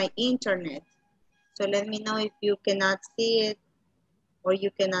problems with my internet. So let me know if you cannot see it or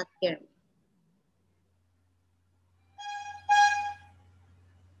you cannot hear me.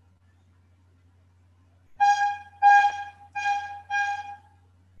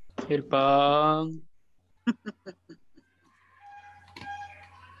 El pan.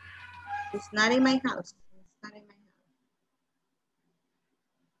 It's not in my house. It's not in my house.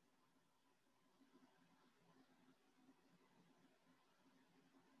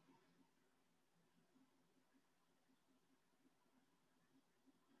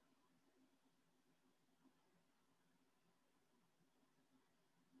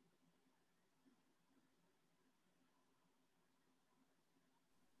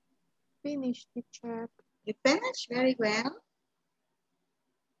 Finish, teacher. You finished very well.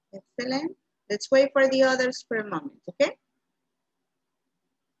 Excellent. Let's wait for the others for a moment, okay?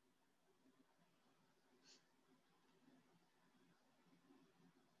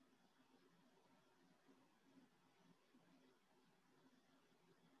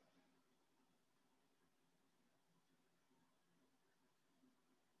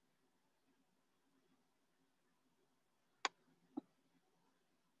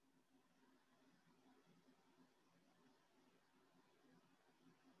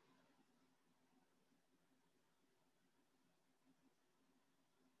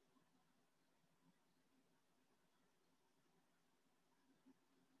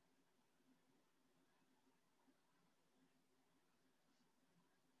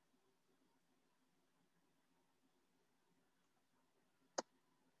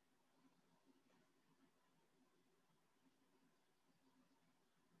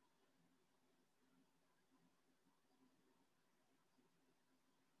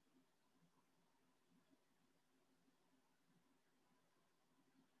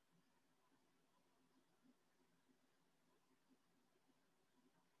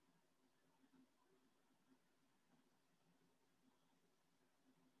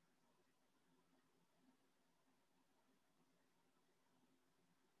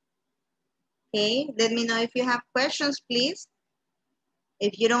 Okay, let me know if you have questions, please.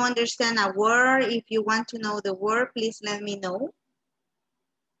 If you don't understand a word, if you want to know the word, please let me know.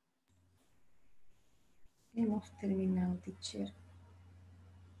 Hemos terminado, teacher.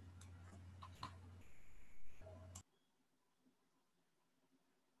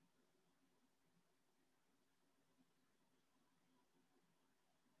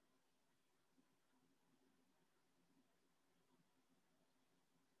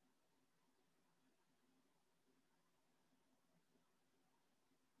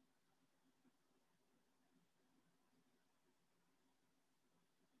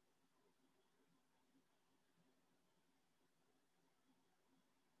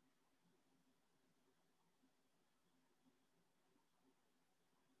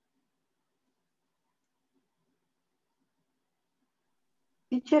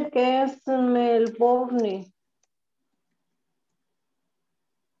 Teacher, ¿qué es Melbourne?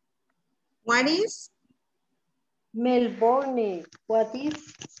 What is? Melbourne. What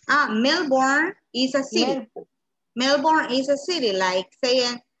is? Melbourne is a city. Melbourne is a city, like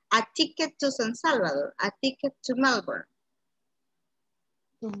saying a ticket to San Salvador, a ticket to Melbourne.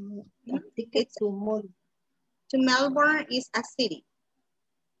 A ticket to Melbourne is a city.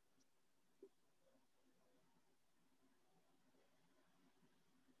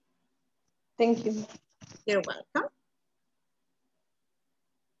 Thank you. You're welcome.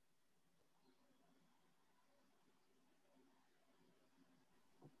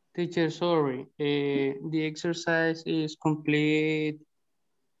 Teacher, sorry. The exercise is complete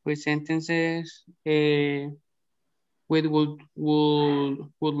with sentences with would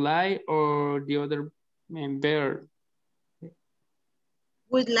like or the other verb.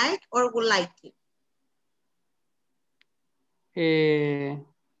 Would like or would like to?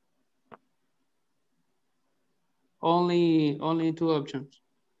 Only two options.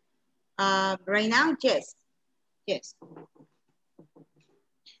 Right now, yes. Yes.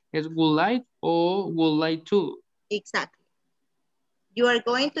 It's would like or would like to. Exactly. You are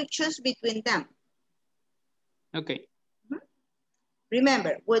going to choose between them. Okay.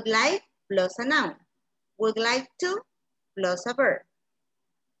 Remember, would like plus a noun. Would like to plus a verb.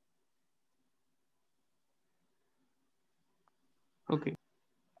 Okay.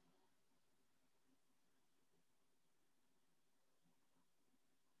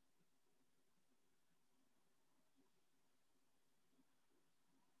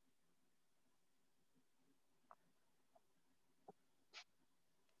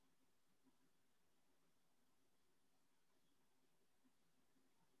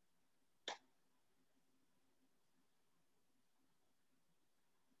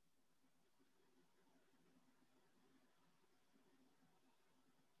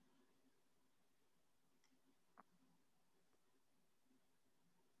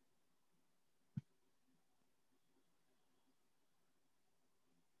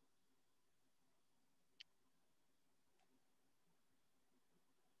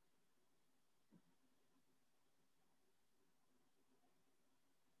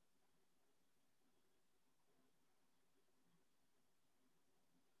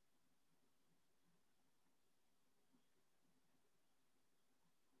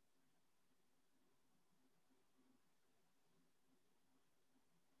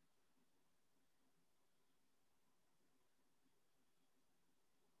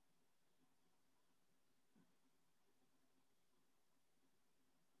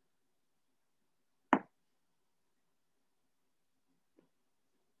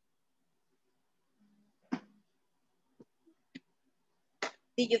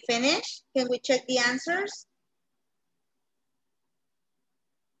 Did you finish? Can we check the answers?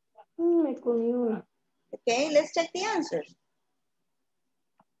 Okay, let's check the answers.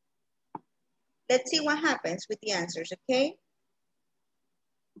 Let's see what happens with the answers, okay?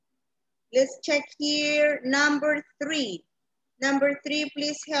 Let's check here, number 3. Number 3,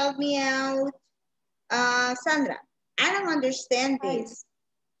 please help me out. Sandra, I don't understand this.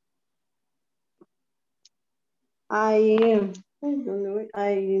 I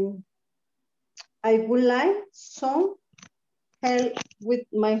would like some help with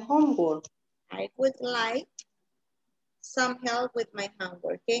my homework. I would like some help with my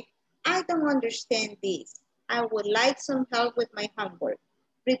homework, okay? I don't understand this. I would like some help with my homework.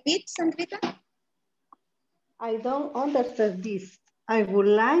 Repeat, Sandrita. I don't understand this. I would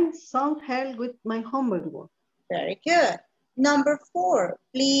like some help with my homework. Very good. Number 4,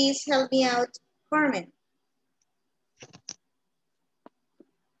 please help me out, Carmen.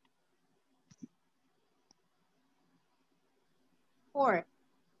 Four,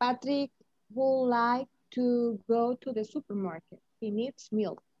 Patrick would like to go to the supermarket. He needs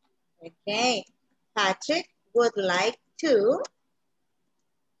milk. Okay. Patrick would like to,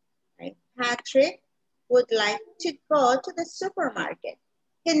 right? Patrick would like to go to the supermarket.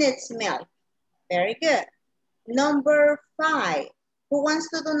 He needs milk. Very good. Number 5. Who wants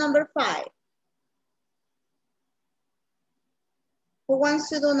to do number 5? Who wants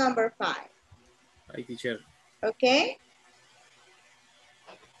to do number 5? Hi, teacher. Okay.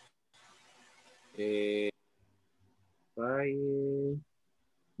 Si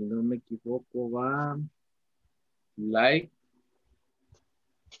no me equivoco, va like,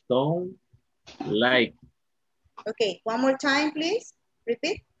 don't, like. Okay, one more time, please.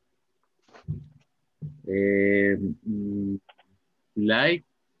 Repeat. Like,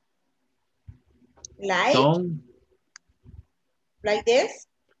 Like, don't. like this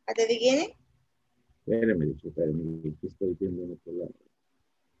at the beginning. Espérame, que estoy viendo en otro lado.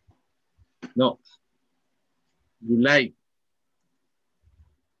 No. You like.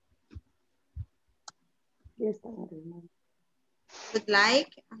 Would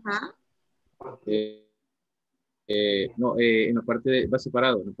like, ajá. No, en la parte de, va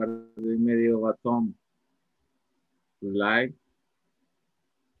separado, en la parte de medio va Tom. Like,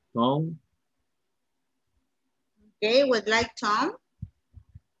 Tom. Okay, would like Tom.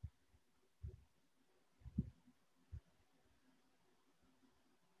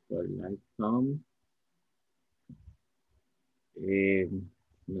 Would like Tom.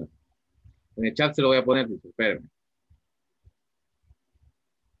 No. En el chat se lo voy a poner, espérenme.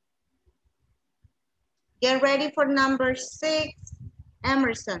 Get ready for number 6,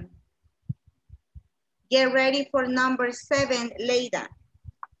 Emerson. Get ready for number 7, Leida.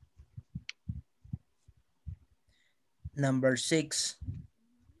 Number 6.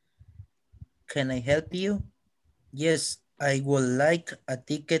 Can I help you? Yes, I would like a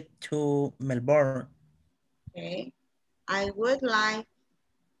ticket to Melbourne. Okay. I would like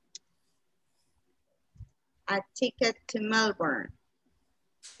a ticket to Melbourne.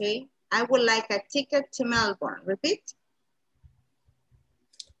 Okay. I would like a ticket to Melbourne. Repeat.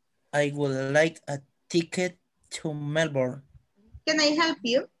 I would like a ticket to Melbourne. Can I help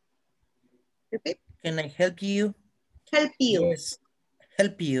you? Repeat. Can I help you? Help you. Yes,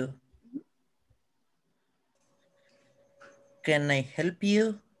 help you. Can I help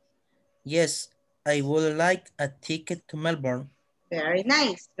you? Yes, I would like a ticket to Melbourne. Very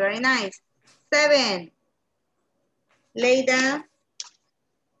nice, very nice. 7. Leida.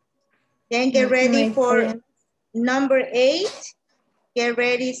 Then get ready for number 8. Get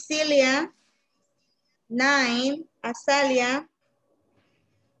ready, Celia. 9, Azalia.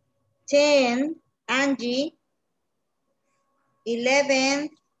 10, Angie. 11,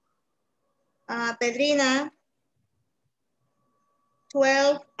 Pedrina.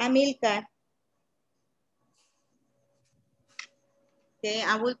 12, Amilcar. Okay,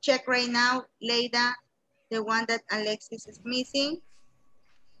 I will check right now, Leida, the one that Alexis is missing.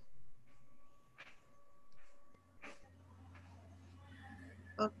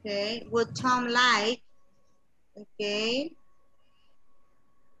 Okay, would Tom like? Okay.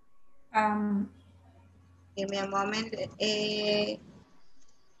 Give me a moment. Okay,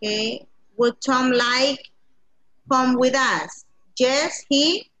 would Tom like come with us? Yes,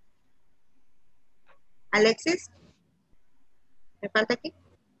 he. Alexis, ¿me falta aquí?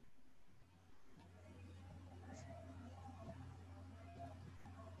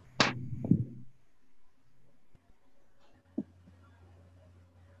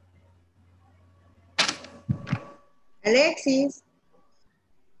 Alexis.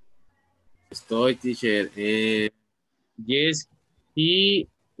 Estoy, teacher. Yes, he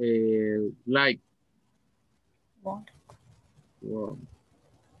like. Wow.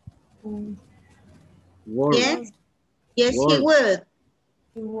 Work. Yes, yes, Work.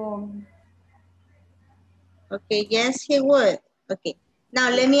 he would. Okay, yes, he would. Okay, now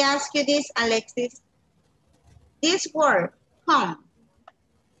let me ask you this, Alexis. This word, come,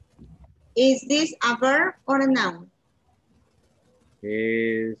 is this a verb or a noun?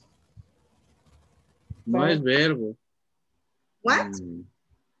 No es verbo. What?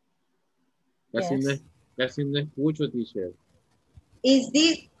 Casi no escucho, teacher. Is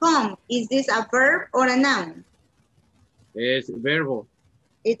this come, is this a verb or a noun? Es verbo.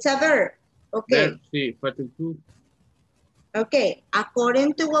 It's a verb. Okay. Verb, sí, falta el tú. Okay,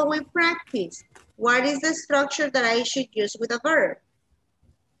 according to what we practice, what is the structure that I should use with a verb?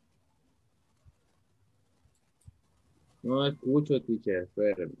 No escucho, teacher,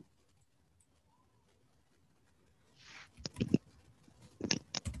 espérame.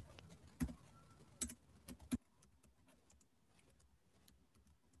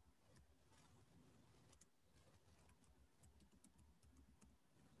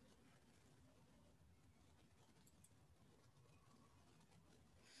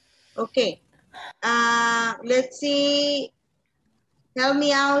 Okay. Let's see. Help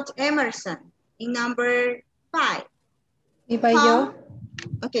me out, Emerson, in number 5. If I yo.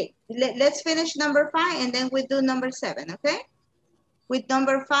 Okay, let's finish number 5 and then we do number 7, okay? With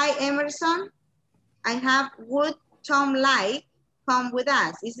number 5, Emerson, I have would Tom like come with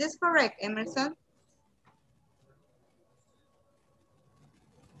us. Is this correct, Emerson?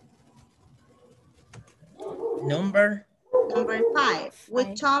 Number 5.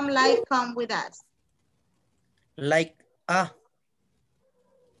 Would Tom like come with us? Like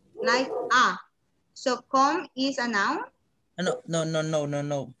Like So come is a noun? No.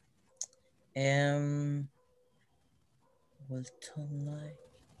 Will Tom like?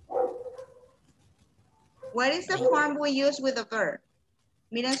 What is the form we use with the verb?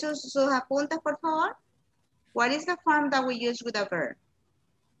 Miren sus apuntes, por favor. What is the form that we use with the verb?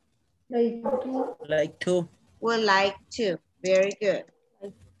 Like to. Would like to. Very good.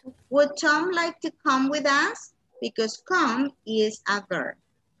 Would Tom like to come with us? Because come is a verb,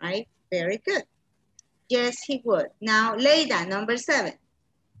 right? Very good. Yes, he would. Now, Leida, number 7.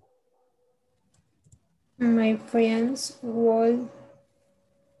 My friends would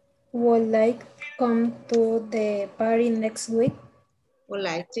like come to the party next week. Would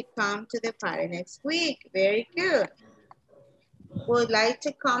like to come to the party next week. Very good. Would like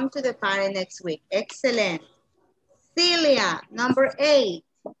to come to the party next week. Excellent. Celia, number 8.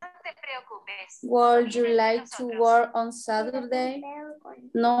 Would you like to work on Saturday?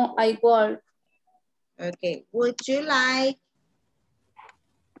 No, I won't. Okay. Would you like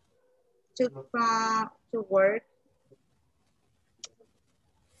to come to work?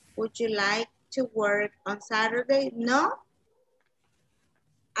 Would you like to work on Saturday? No,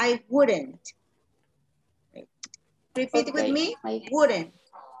 I wouldn't. Repeat with me. I wouldn't.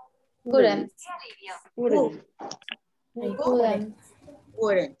 Wouldn't. Wouldn't.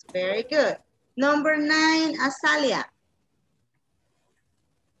 Very good. Number 9, Azalia.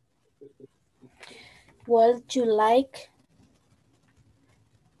 Would you like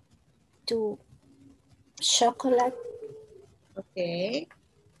to chocolate? Okay.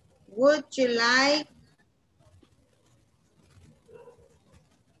 Would you like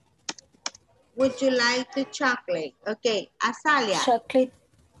the chocolate? Okay, Azalia. Chocolate.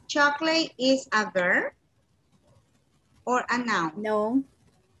 Chocolate is a verb or a noun? No.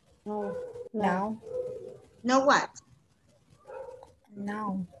 No what?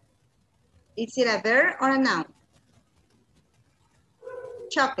 No. Is it a verb or a noun?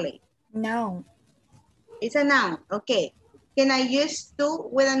 Chocolate. No. It's a noun. Okay. Can I use to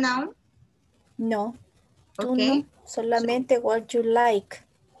with a noun? No. Okay. No. Solamente what you like.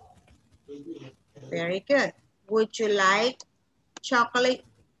 Very good. Would you like chocolate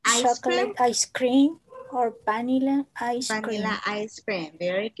ice cream? Ice cream or vanilla ice cream? Vanilla ice cream.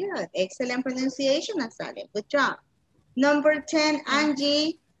 Very good. Excellent pronunciation, Azalia. Good job. Number 10,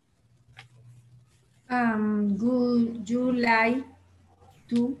 Angie. Would you like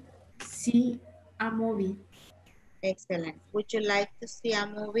to see a movie? Excellent. Would you like to see a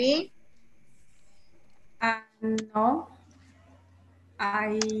movie? No,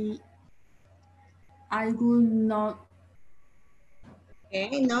 I would not.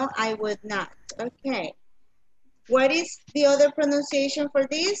 Okay, no, I would not. Okay. What is the other pronunciation for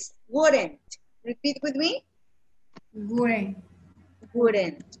this? Wouldn't. Repeat with me. Wouldn't.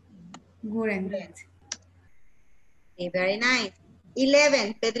 Okay, very nice.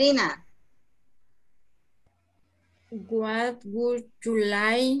 11, Pedrina. What would you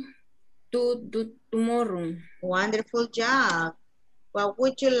like to do tomorrow? Wonderful job. What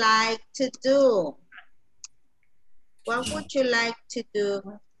would you like to do? What would you like to do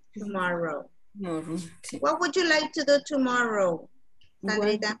tomorrow? What would you like to do tomorrow,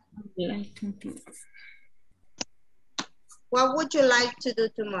 Sandrita? What would you like to do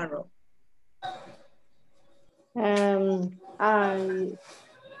tomorrow? I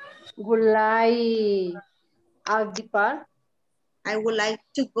would like at the park. I would like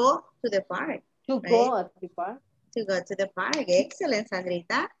to go to the park. To go at the park. To go to the park. Excellent,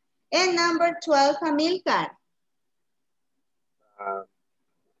 Sandrita. And number 12, Amilcar.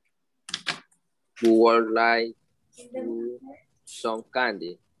 Who would like to some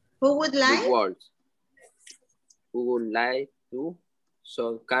candy? Who would like? Who would like to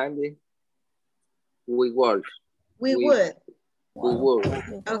some candy? We would. We would. We would.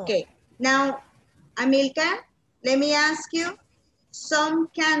 Okay. Now, Amilcar, let me ask you, some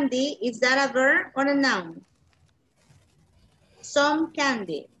candy, is that a verb or a noun? Some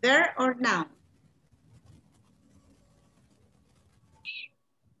candy, verb or noun?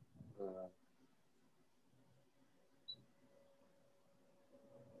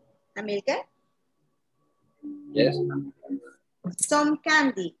 Amilcar? Yes. Some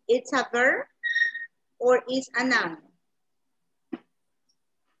candy, it's a verb or is a noun?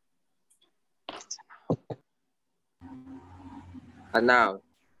 A noun.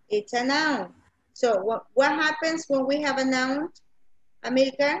 It's a noun. So what happens when we have a noun,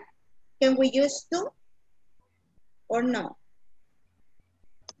 Amilcar? Can we use to or no?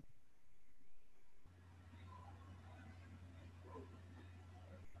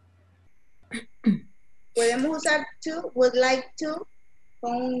 ¿Podemos usar to, would like to,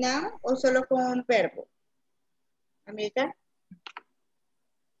 con un noun o solo con un verbo? Amilcar?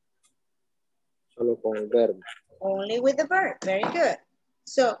 Solo con el verbo. Only with the verb. Very good.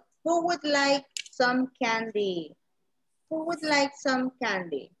 So, who would like some candy? Who would like some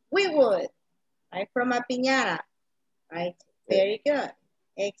candy? We would. Right, from a piñata. Right, very good.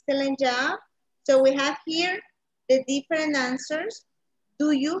 Excellent job. So we have here the different answers.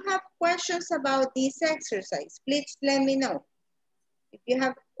 Do you have questions about this exercise? Please let me know. If you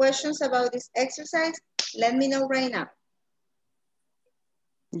have questions about this exercise, let me know right now.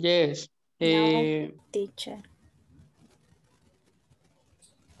 Yes. No, teacher.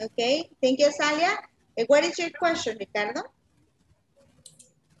 Okay, thank you, Salia. What is your question, Ricardo?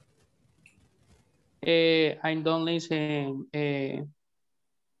 I don't listen.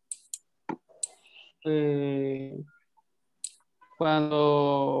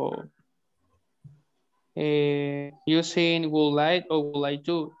 Cuando using would like or would like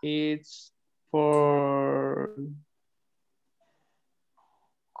to, it's for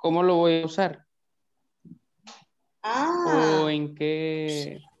 ¿cómo lo voy a usar? O en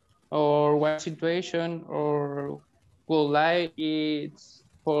qué, or what situation, or would like it's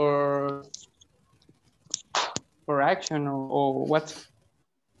for action, or what?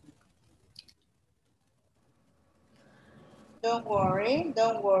 Don't worry,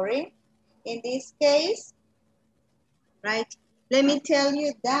 don't worry. In this case, right, let me tell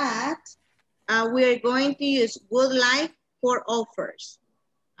you that we are going to use would like for offers,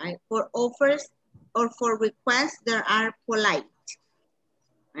 right? For offers or for requests that are polite,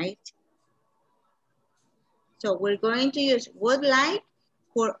 right? So we're going to use would like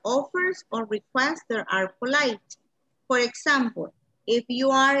for offers or requests that are polite. For example, if you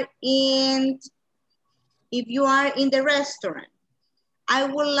are in the restaurant, I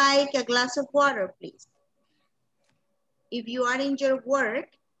would like a glass of water, please. If you are in your work,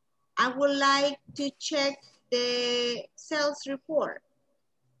 I would like to check the sales report.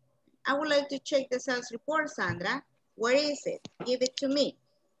 I would like to check the sales report, Sandra. Where is it? Give it to me.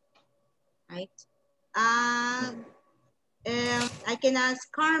 Right? I can ask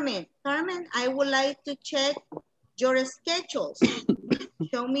Carmen. Carmen, I would like to check your schedules.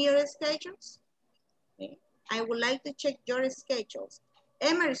 Show me your schedules. Okay. I would like to check your schedules.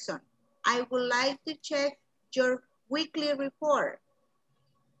 Emerson, I would like to check your weekly report.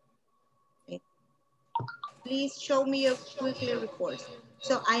 Okay. Please show me your weekly reports.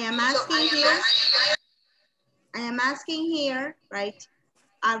 So I am asking here, right,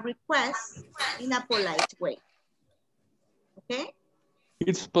 a request in a polite way. Okay?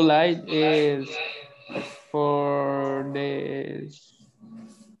 It's polite is for the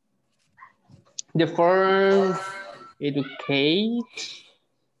form educate.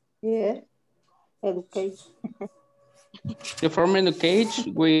 Yeah, educate. The form educate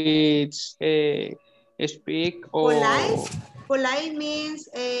which speak or... Polite means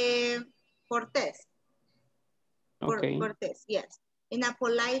cortés. Okay. Cortés, yes. In a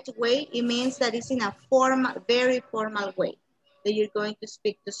polite way, it means that it's in a formal, very formal way that you're going to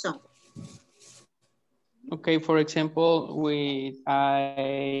speak to someone. Okay, for example, with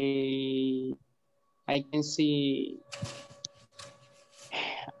I can see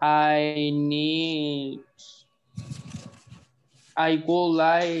I would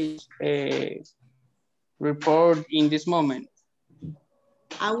like a report in this moment.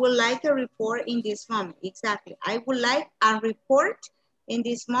 I would like a report in this moment. Exactly. I would like a report in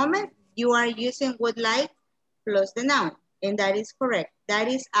this moment. You are using would like plus the noun, and that is correct. That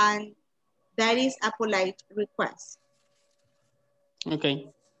is a polite request.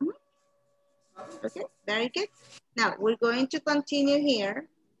 Okay. Okay, very good. Now we're going to continue here.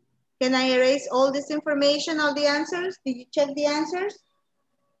 Can I erase all this information, all the answers? Did you check the answers?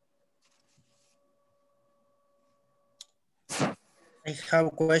 I have a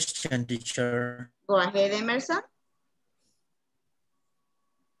question, teacher. Go ahead, Emerson.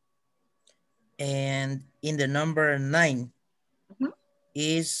 And in the number 9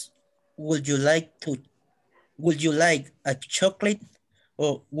 is, would you like a chocolate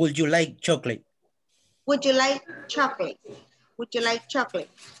or would you like chocolate? Would you like chocolate? Would you like chocolate?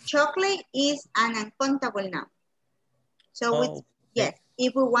 Chocolate is an uncountable noun. So yes,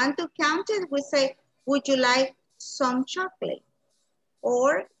 if we want to count it, we say, would you like some chocolate?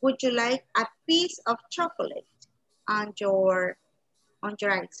 Or would you like a piece of chocolate on your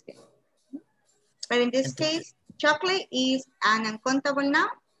ice cream? But in this case, chocolate is an uncountable noun.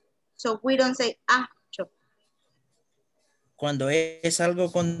 So we don't say, chocolate. Cuando es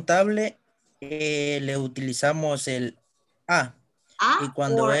algo contable, le utilizamos el a. Y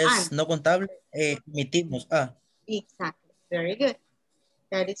cuando es no contable, emitimos a. Exactly. Very good.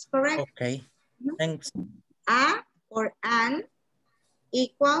 That is correct. Okay. Thanks. A or an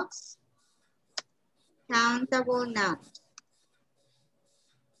equals countable nouns.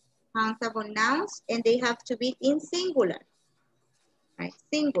 Countable nouns, and they have to be in singular. Right?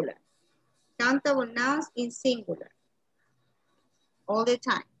 Singular. Countable nouns in singular. All the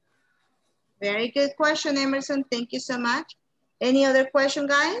time. Very good question, Emerson. Thank you so much. Any other question,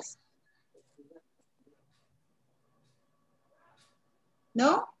 guys?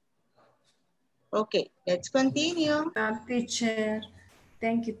 No? Okay, let's continue. Teacher.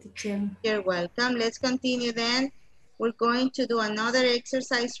 Thank you, teacher. You're welcome. Let's continue then. We're going to do another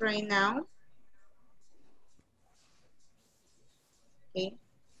exercise right now. Okay.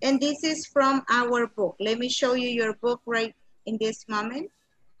 And this is from our book. Let me show you your book right in this moment.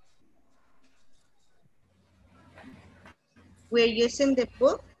 We're using the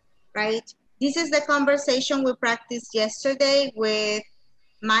book, right? This is the conversation we practiced yesterday with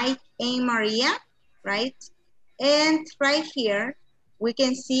Mike and Maria, right? And right here, we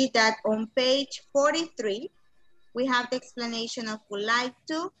can see that on page 43, we have the explanation of would like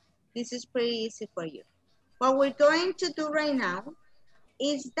to. This is pretty easy for you. What we're going to do right now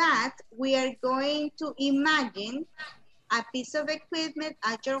is that we are going to imagine a piece of equipment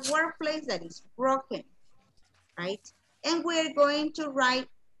at your workplace that is broken, right? And we're going to write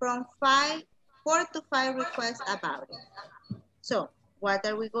from 4 to 5 requests about it. So what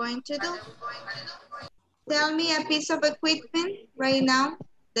are we going to do? Tell me a piece of equipment right now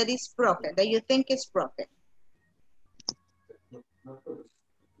that is broken, that you think is broken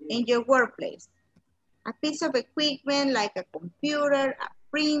in your workplace. A piece of equipment like a computer, a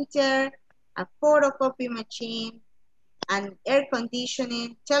printer, a photocopy machine, an air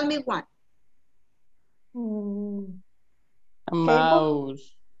conditioning. Tell me one. A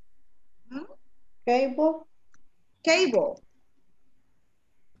mouse. Cable. Cable.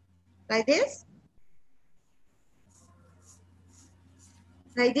 Like this?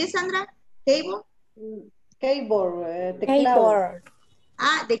 Like this, Sandra? Cable? Keyboard. Teclado.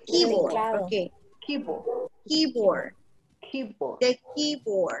 Keyboard. The keyboard. Teclado. Okay. Keyboard. Keyboard. Keyboard. The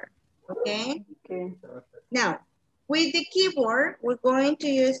keyboard. Okay. Okay. Now, with the keyboard, we're going to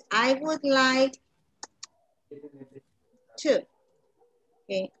use I would like to.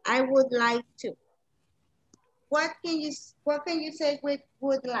 Okay. I would like to. What can you say with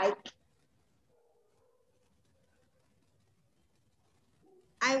would like?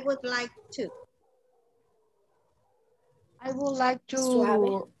 I would like to. I would like to.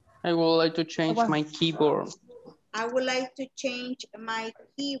 Suave. I would like to change my keyboard. I would like to change my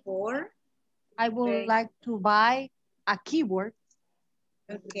keyboard. I would like to buy a keyboard.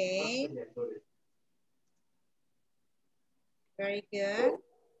 Okay. Very good.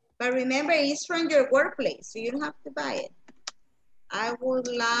 But remember, it's from your workplace, so you don't have to buy it. I would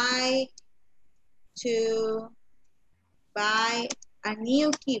like to buy a new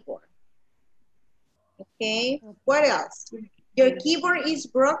keyboard. Okay. What else? Your keyboard is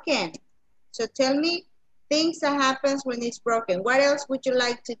broken. So tell me things that happens when it's broken. What else would you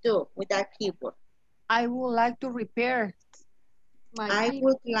like to do with that keyboard? I would like to repair my I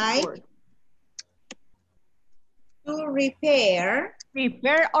would like to repair.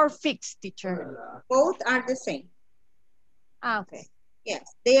 Repair or fix, teacher? Both are the same. Okay.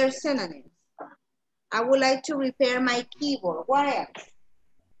 Yes, they are synonyms. I would like to repair my keyboard. What else?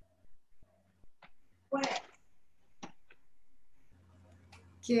 What else?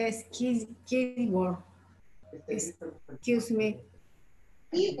 Yes, keyboard. Excuse me.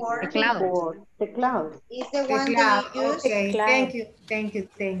 Keyboard. Teclado. Is the one that you use Okay, thank you.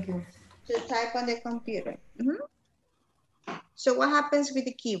 to type on the computer. So what happens with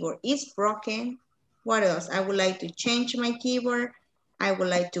the keyboard? It's broken. What else? I would like to change my keyboard. I would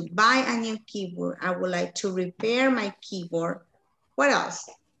like to buy a new keyboard. I would like to repair my keyboard. What else?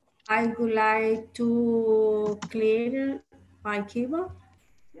 I would like to clean my keyboard.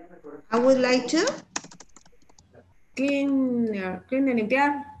 I would like to Clean,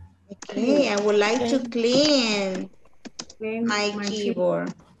 limpiar. Okay, I would like to clean my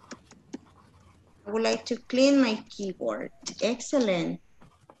keyboard. I would like to clean my keyboard. Excellent.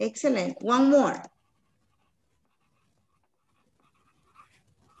 Excellent. One more.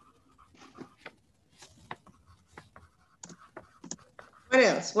 What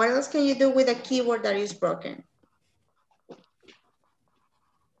else? What else can you do with a keyboard that is broken?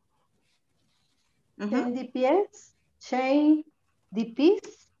 Change the piece. Change the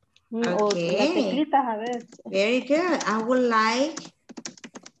piece. Okay. O las teclitas a ver. Very good. I would like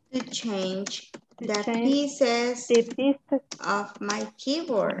to change the pieces of my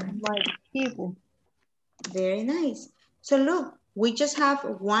keyboard. Very nice. So look, we just have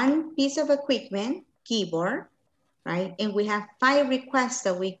one piece of equipment, keyboard, right? And we have 5 requests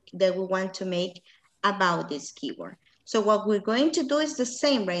that we want to make about this keyboard. So what we're going to do is the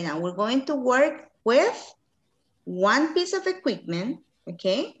same right now. We're going to work with one piece of equipment,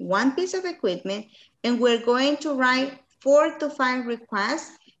 okay? One piece of equipment, and we're going to write 4 to 5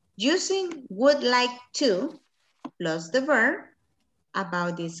 requests using would like to plus the verb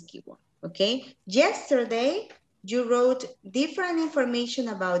about this keyboard, okay? Yesterday, you wrote different information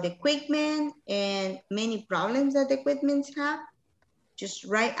about the equipment and many problems that the equipment have. Just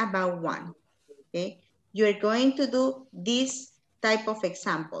write about one, okay? You're going to do this type of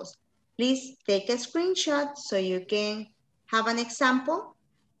examples. Please take a screenshot so you can have an example,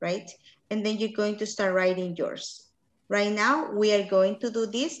 right? And then you're going to start writing yours. Right now, we are going to do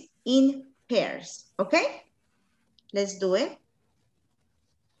this in pairs, okay? Let's do it.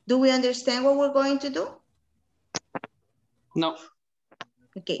 Do we understand what we're going to do? No.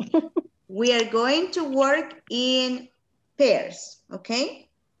 Okay. We are going to work in pairs, okay?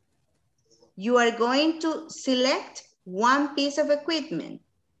 You are going to select one piece of equipment,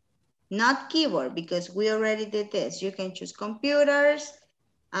 not keyboard, because we already did this. You can choose computers,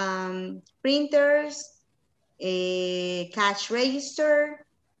 printers, a cash register,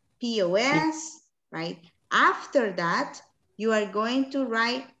 POS, right? After that, you are going to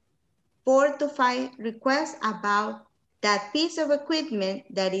write 4 to 5 requests about that piece of equipment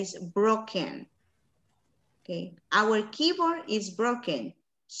that is broken. Okay, our keyboard is broken,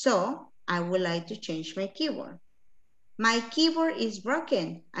 so I would like to change my keyboard. My keyboard is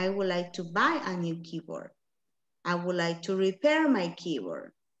broken. I would like to buy a new keyboard. I would like to repair my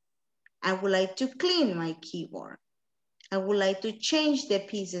keyboard. I would like to clean my keyboard. I would like to change the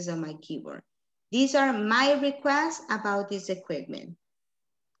pieces of my keyboard. These are my requests about this equipment,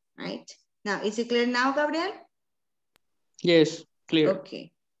 right? Now, is it clear now, Gabriel? Yes, clear.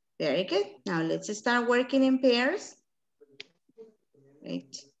 Okay, very good. Now let's start working in pairs.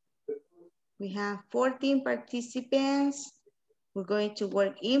 Right. We have 14 participants. We're going to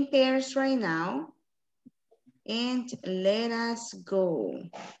work in pairs right now. And let us go.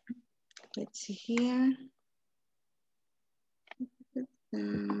 Let's see here.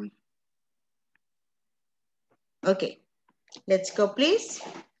 Okay, let's go, please.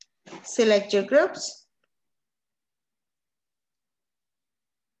 Select your groups.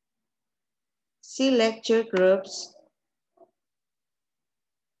 Select your groups.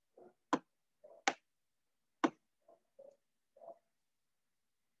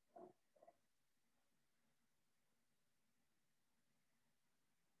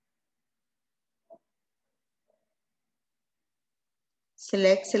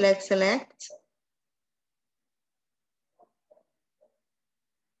 Select, select, select.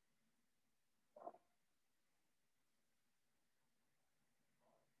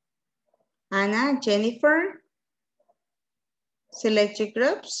 Anna, Jennifer, select your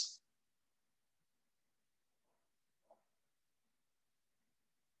groups.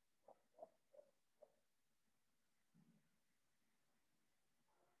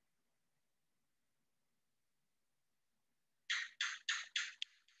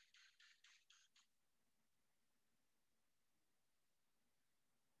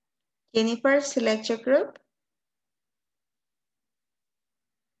 Jennifer, select your group.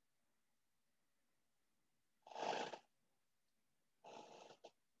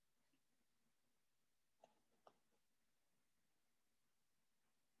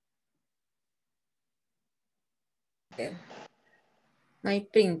 My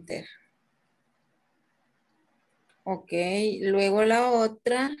printer. Ok, luego la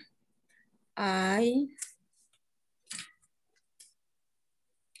otra. Ay.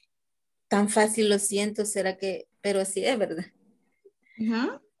 Tan fácil, lo siento, será que, pero sí es verdad.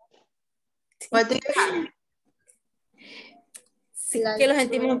 What do you have? Sí, que lo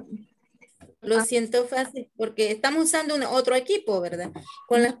sentimos, lo siento fácil, porque estamos usando otro equipo, ¿verdad?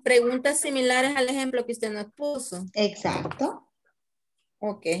 Con las preguntas similares al ejemplo que usted nos puso. Exacto.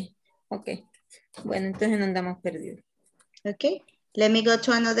 Ok, ok. Bueno, entonces no andamos perdidos. Ok, Let me go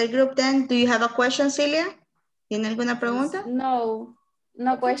to another group then. Do you have a question, Celia? ¿Tiene alguna pregunta? No,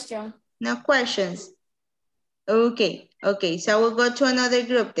 no question. No questions. Okay, okay. So we'll go to another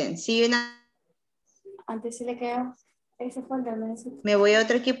group then. See you now. Antes sí le quedó ese folder. Me voy a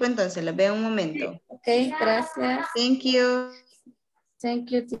otro equipo entonces. Los veo un momento. Ok, gracias. Thank you.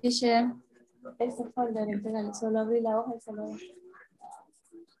 Thank you, teacher. Ese folder, entonces solo abrí la hoja y solo...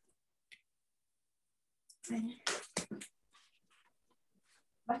 Sí.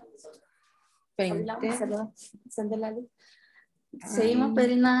 Seguimos,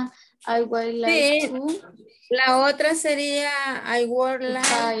 Perina. I would like to. La otra sería I would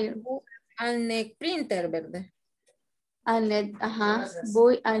like a new printer, ¿verdad?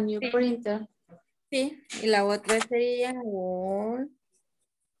 Buy a new printer. Sí, y la otra sería would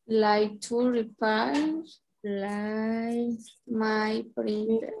like to repair like my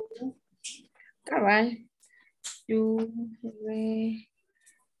printer. Cabal. To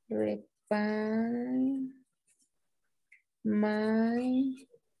repair my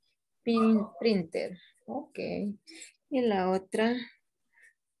printer. Ok. Y la otra,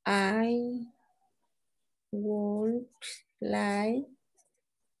 I would like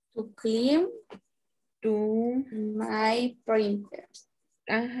to clean my printer.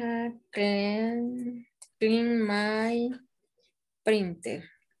 Ajá, clean my printer.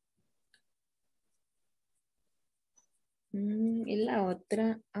 Y la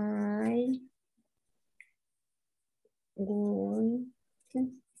otra, I would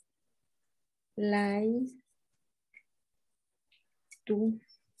like to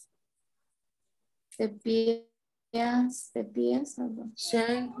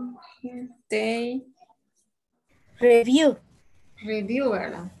Review. Review,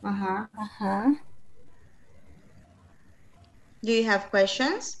 ¿verdad? Ajá. Ajá. Do you have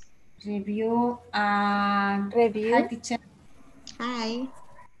questions? Review. Review. Hi, teacher. Hi.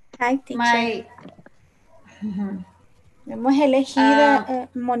 Hi, teacher. Hemos elegido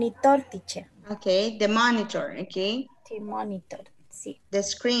monitor, teacher. Okay, the monitor, okay. The monitor, sí. The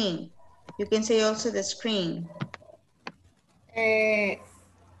screen. You can say also the screen. I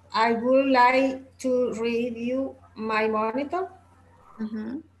would like to review my monitor.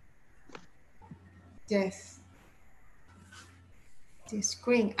 Yes. The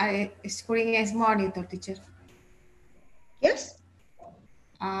screen. Screen is monitor, teacher. Yes.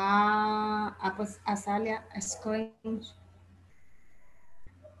 Pues Azalia, screen.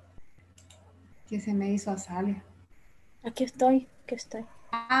 ¿Qué se me hizo Azalia? Aquí estoy.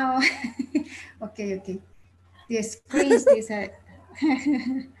 Ok. The screens dice.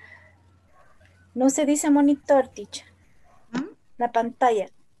 No se dice monitor, teacher. La pantalla.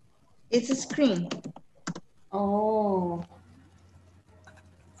 It's a screen. Oh.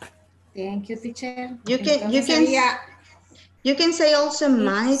 Thank you, teacher. You can say also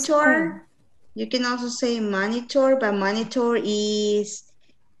monitor. You can also say monitor, but monitor is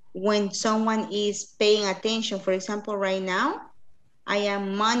when someone is paying attention. For example, right now, I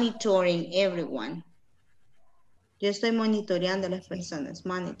am monitoring everyone. Yo estoy monitoreando a las personas.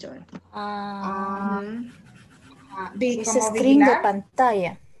 Monitor. Dice screen de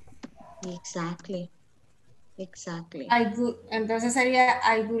pantalla. Exactly. Entonces sería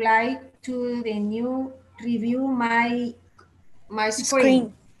I would like to review my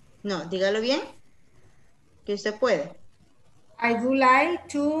screen. No, dígalo bien. Que usted puede. I would like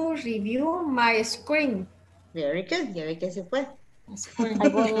to review my screen. Very good. Ya ve que se puede. I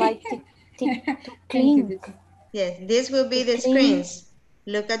would like to clean. Yes, this will be the screens.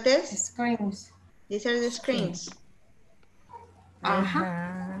 Look at this. Screens. These are the screens.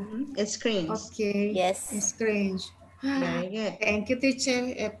 Screens. Okay. Yes. Screens. Very good. Thank you,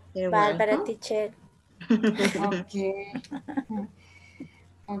 teacher. You're Bárbara, welcome. teacher.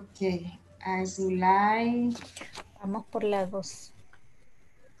 Okay. I would like. Vamos por la 2.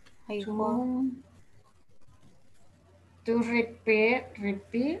 To repair.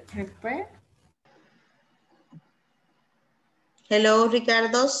 Hello,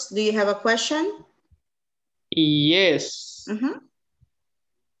 Ricardo. Do you have a question? Yes.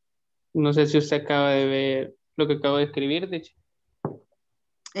 No sé si usted acaba de ver lo que acabo de escribir, de hecho.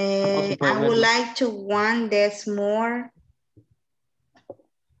 I would like to one that's more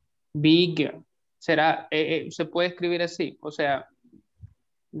bigger. ¿Será? ¿Se puede escribir así? O sea,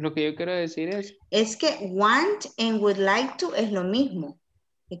 lo que yo quiero decir es... Es que want and would like to es lo mismo,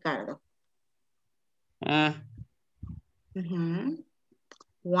 Ricardo. Want,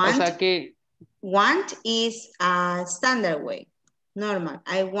 o sea que... Want is a standard way, normal.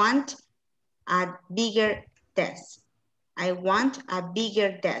 I want a bigger desk. I want a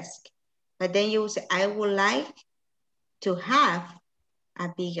bigger desk. But then you say, I would like to have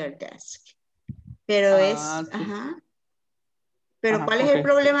a bigger desk. Pero sí. ajá. Pero Ajá, ¿cuál es ok. el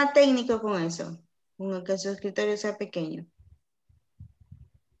problema técnico con eso? Con que su escritorio sea pequeño.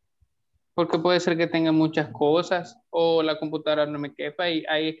 Porque puede ser que tenga muchas cosas o la computadora no me quepa y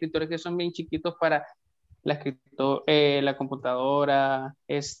hay escritores que son bien chiquitos para la computadora,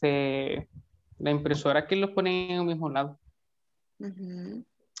 la impresora que los ponen en el mismo lado.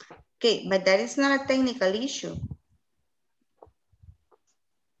 Okay, but that is not a technical issue.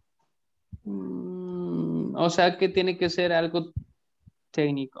 O sea que tiene que ser algo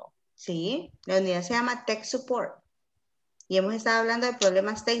técnico. Sí, la unidad se llama Tech Support. Y hemos estado hablando de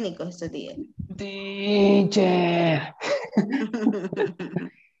problemas técnicos estos días. Teacher.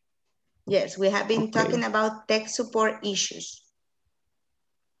 Yes, we have been talking about tech support issues.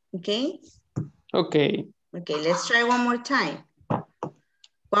 Okay? Okay. Okay, let's try one more time.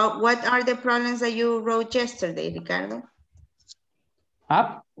 Well, what are the problems that you wrote yesterday, Ricardo?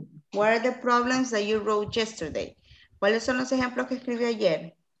 ¿Ah? What are the problems that you wrote yesterday? ¿Cuáles son los ejemplos que escribió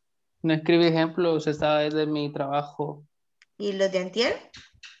ayer? No escribí ejemplos, estaba desde mi trabajo. ¿Y los de antier?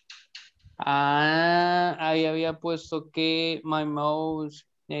 Ahí había puesto que my mouse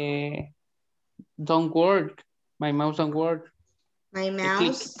don't work. My mouse don't work. My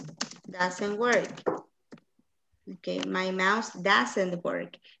mouse doesn't work. Okay, my mouse doesn't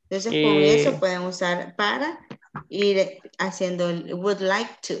work. Entonces con eso pueden usar para ir haciendo el would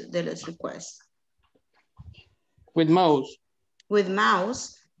like to de los requests. With mouse. With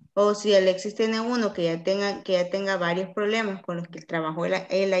mouse. O si Alexis tiene uno que ya tenga varios problemas con los que trabajó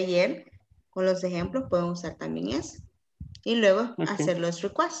él ayer, con los ejemplos pueden usar también eso. Y luego hacer los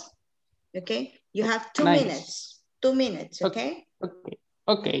requests. Okay, you have 2 minutes. 2 minutes, okay?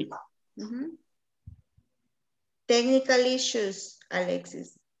 Okay. Technical issues,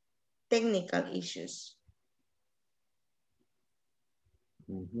 Alexis. Technical issues.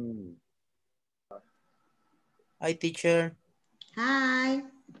 Hi, teacher. Hi.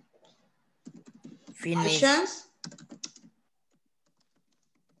 Finish. Questions?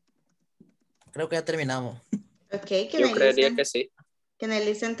 Creo que ya terminamos. Okay, Yo creería que sí. Can I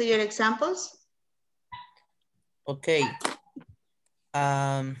listen to your examples? Okay.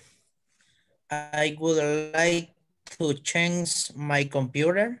 I would like to change my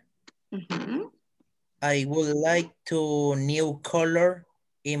computer. I would like to new color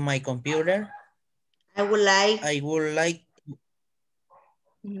in my computer. I would like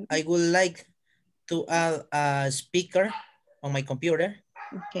to add a speaker on my computer.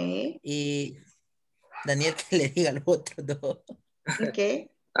 Okay. Y Daniel que le diga al otro dos. Okay.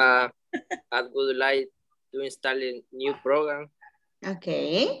 I would like to install a new program.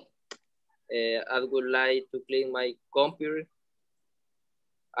 Okay. I would like to clean my computer.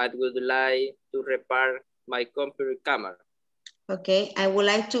 I would like to repair my computer camera. Okay. I would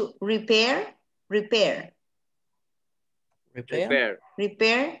like to repair my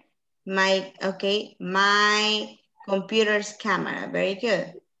computer's camera. Very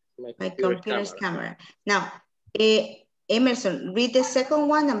good. My computer's camera. Now, Emerson, read the second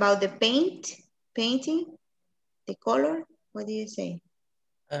one about the painting, the color. What do you say?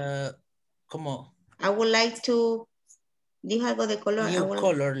 ¿Cómo? I would like to, dijo algo de color. New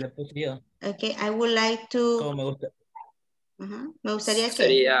color le puse yo. Okay, I would like to. ¿Cómo me gusta? Me gustaría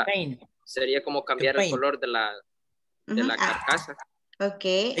que. Sería como cambiar el color de la carcasa.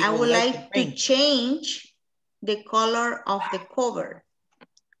 Okay, I would like to change the color of the cover.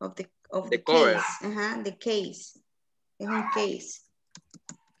 Of the cover. case. The case. Es un case.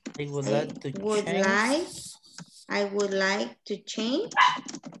 I would like to change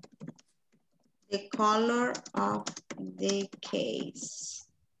the color of the case.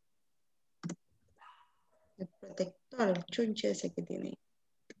 El protector, el chunche ese que tiene.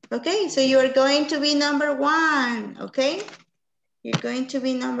 Okay, so you are going to be number 1, okay? You're going to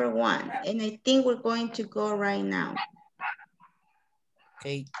be number 1. And I think we're going to go right now.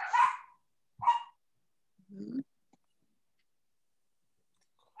 Okay.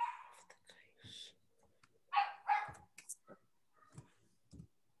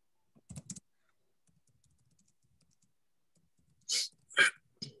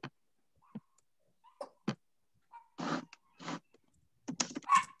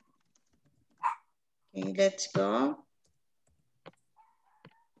 Okay, let's go.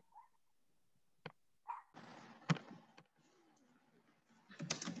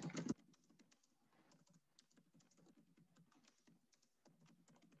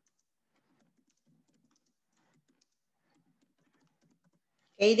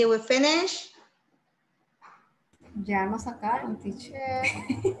 Okay, did we finish? Ya nos sacaron, teacher.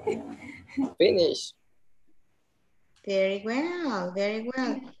 Finish. Very well, very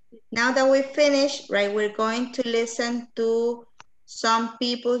well. Now that we finished, right, we're going to listen to some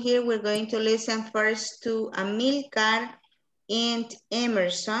people here. We're going to listen first to Amilcar and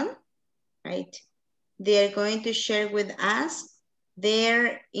Emerson, right? They're going to share with us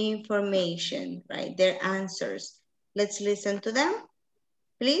their information, right? Their answers. Let's listen to them,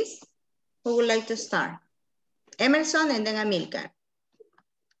 please. Who would like to start? Emerson and then Amilcar.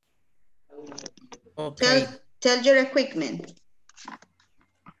 Okay. Tell your equipment.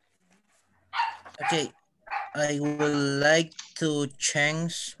 Okay. I would like to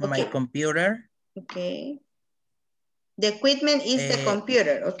change my computer. Okay. The equipment is the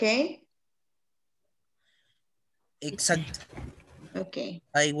computer, okay? Exact. Okay.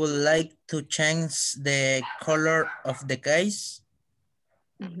 I would like to change the color of the case.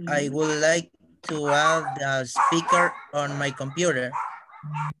 I would like to add a speaker on my computer.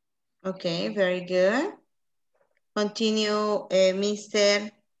 Okay, very good. Continue,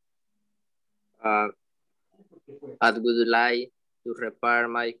 Mr. I would like to repair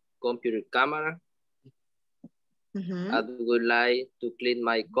my computer camera. I would like to clean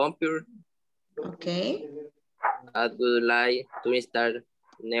my computer. Okay. I would like to install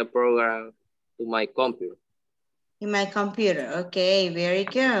new program to my computer. In my computer, okay, very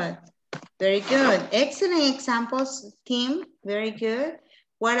good. Very good. Excellent examples, team. Very good.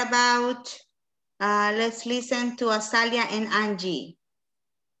 What about, let's listen to Asalia and Angie.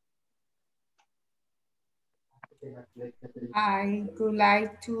 I would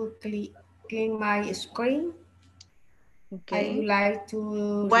like to clean my screen. Okay. I would like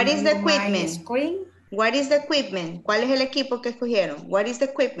to What is the review my equipment? screen. What is the equipment? ¿Cuál es el equipo que escogieron? What is the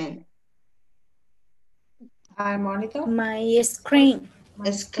equipment? Monitor. My screen.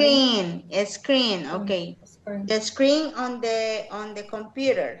 A screen. Okay. Screen. The screen on the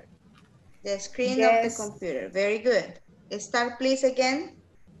computer. The screen of the computer. Very good. Start please again.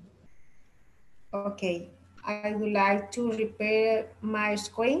 Okay. I would like to repair my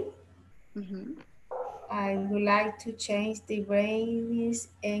screen. I would like to change the brightness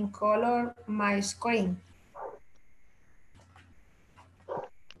and color my screen.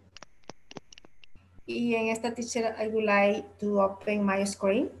 Y en esta teacher, I would like to open my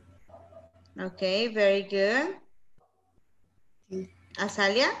screen. Okay, very good.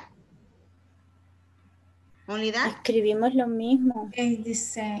 Azalia? Only that? Escribimos lo mismo. Es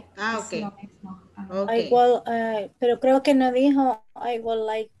dice, okay. Lo mismo. Okay. Pero creo que no dijo, I would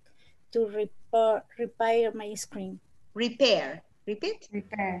like to repair my screen. Repair. Repeat?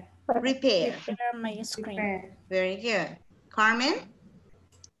 Repair. Repair. Repair my screen. Repair. Very good. Carmen?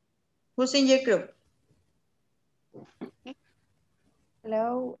 Who's in your group?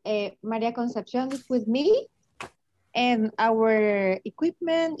 Hello, Maria Concepcion is with me, and our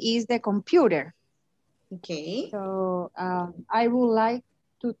equipment is the computer. Okay. So I would like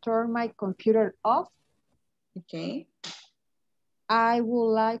to turn my computer off. Okay. I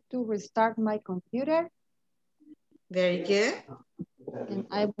would like to restart my computer. Very good. And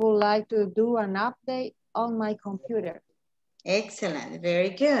I would like to do an update on my computer. Excellent. Very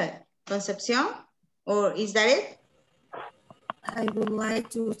good. Concepcion? Or is that it? I would like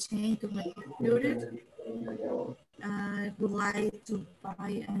to change my computer. I would like to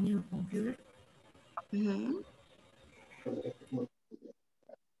buy a new computer.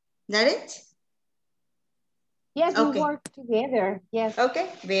 That it? Yes, we work together. Yes. Okay,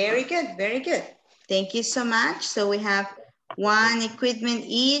 very good, very good. Thank you so much. So we have one equipment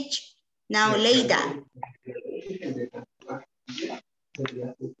each. Now, Leida.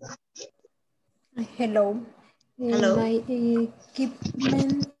 Hello. Hello. My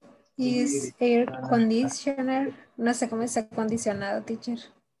equipment is air conditioner. No sé cómo es acondicionado, teacher.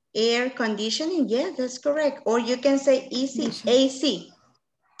 Air conditioning, yes, that's correct. Or you can say easy, AC.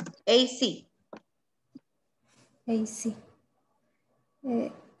 AC. AC.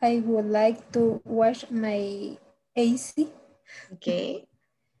 I would like to wash my AC. Okay.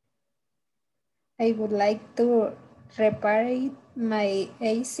 I would like to repair my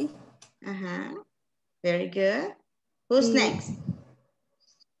AC. Very good. Who's next?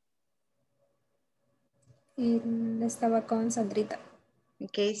 Y estaba con Sandrita.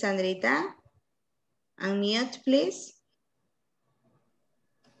 Okay, Sandrita. Unmute, please.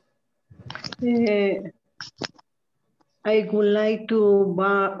 I would like to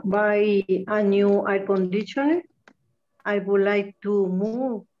buy a new air conditioner. I would like to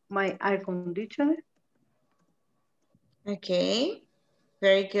move my air conditioner. Okay,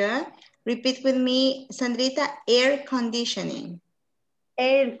 very good. Repeat with me, Sandrita, air conditioning.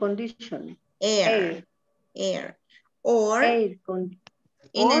 Air conditioning. Air. Or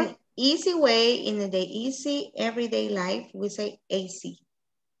easy way, in the easy everyday life, we say AC.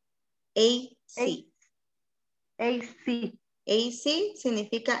 AC. AC. AC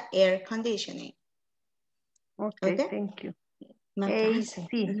significa air conditioning. Okay, thank you. AC.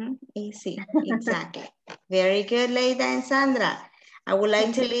 AC, exactly. Very good, Leida and Sandra. I would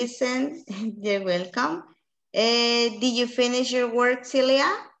like to listen. You're welcome. Did you finish your work, Celia?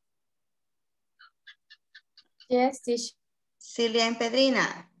 Yes, teacher. Celia and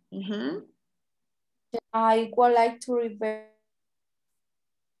Pedrina. I would like to repair.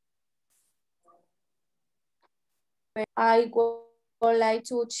 I would like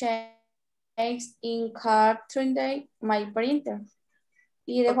to change in cartridge my printer.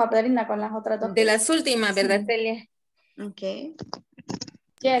 Y dejo a Pedrina con las otras dos. De las últimas, ¿verdad, Celia? Okay.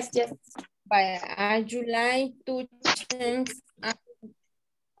 Yes, yes. But I would like to change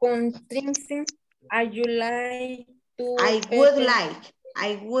contribution. I would like to. I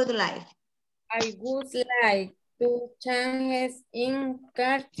would like to change in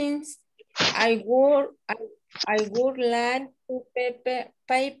cartons. I would like to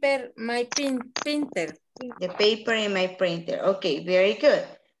paper my printer. The paper in my printer. Okay, very good.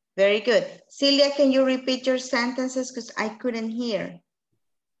 Very good. Celia, can you repeat your sentences because I couldn't hear?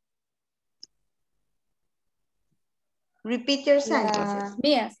 Repeat your sentences.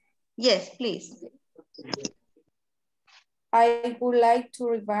 Mías. Yes, please. I would like to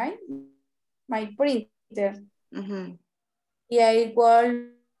revise my printer. Y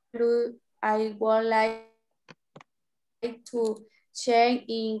I would like to change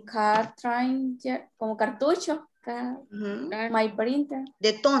in cartridge, como cartucho, my printer.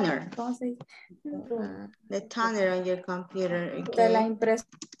 The toner. Entonces, the toner on your computer. De Okay. la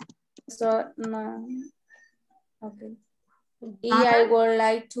impresora. No. Okay. Y I would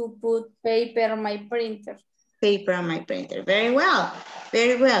like to put paper on my printer. Paper on my printer. Very well.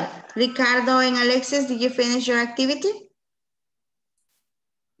 Very well. Ricardo and Alexis, did you finish your activity?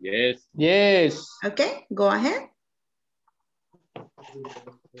 Yes. Yes. Okay, go ahead.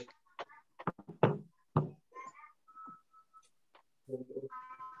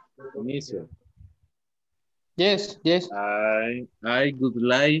 Inicio. Yes, yes. I would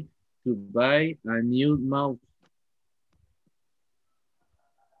like to buy a new mouse.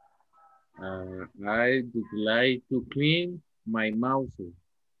 I would like to clean my mouse.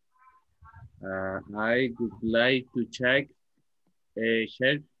 I would like to check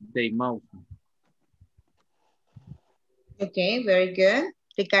the mouse. Okay, very good.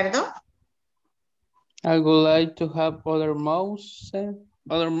 Ricardo? I would like to have other mouse. I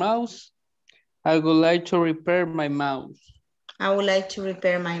would like to repair my mouse. I would like to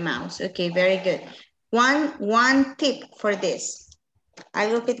repair my mouse. Okay, very good. One tip for this.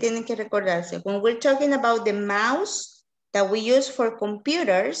 Algo que tienen que recordarse. When we're talking about the mouse that we use for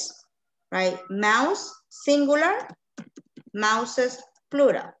computers, right? Mouse, singular, mouses,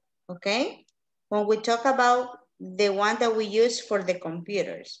 plural, okay? When we talk about the one that we use for the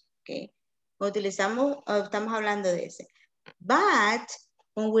computers, okay? Estamos hablando de ese. But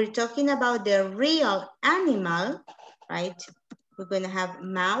when we're talking about the real animal, right? We're going to have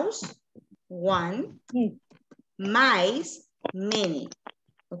mouse, one, mice, many,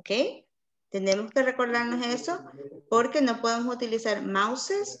 ¿ok? Tenemos que recordarnos eso porque no podemos utilizar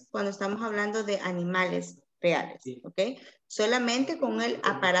mouses cuando estamos hablando de animales reales, ¿ok? Solamente con el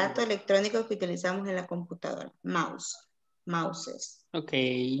aparato electrónico que utilizamos en la computadora, mouses.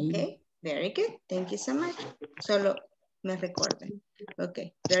 Okay. Very good, thank you so much. Solo me recuerden.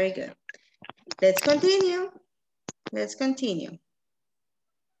 Okay, very good. Let's continue.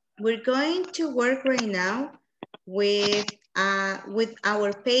 We're going to work right now with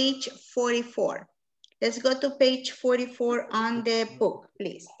our page 44. Let's go to page 44 on the book,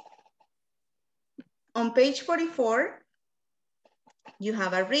 please. On page 44, you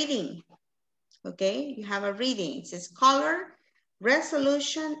have a reading, okay? You have a reading. It says color,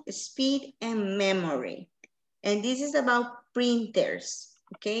 resolution, speed, and memory. And this is about printers,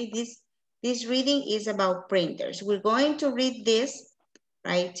 okay? This reading is about printers. We're going to read this,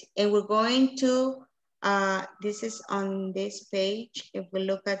 right? And we're going to, this is on this page. If we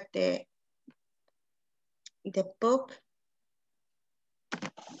look at the book,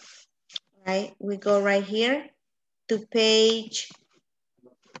 right? We go right here to page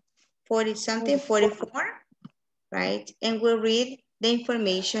 40-something, 44, right? And we'll read the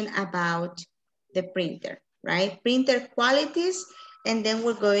information about the printer, right? Printer qualities, and then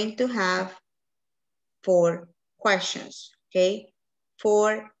we're going to have 4 questions, okay?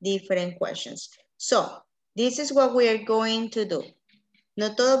 4 different questions. So, this is what we are going to do.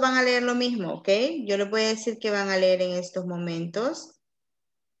 No todos van a leer lo mismo, ¿ok? Yo les voy a decir que van a leer en estos momentos.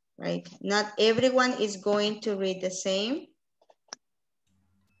 right? Not everyone is going to read the same.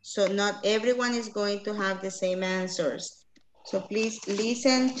 So not everyone is going to have the same answers. So please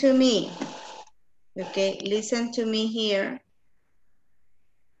listen to me. Okay, listen to me here.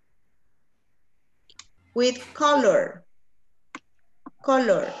 With color.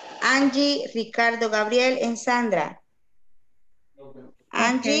 Color. Angie, Ricardo, Gabriel, and Sandra.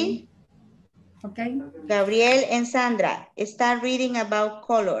 Angie, Okay. Gabriel, and Sandra. Start reading about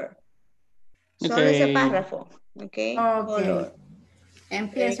color. Solo ese Okay. párrafo. Okay. Color.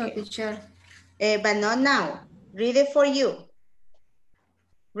 Empiezo, teacher. But not now. Read it for you.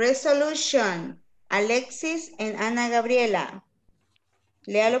 Resolution. Alexis and Ana Gabriela.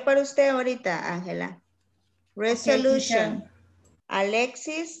 Léalo para usted ahorita, Ángela. Resolution. Okay,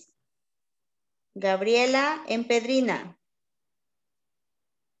 Alexis, Gabriela, and Pedrina.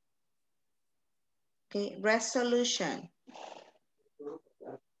 Okay, resolution.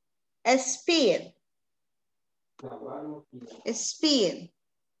 Speed. Speed.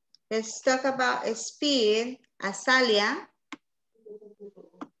 Let's talk about speed. Azalia.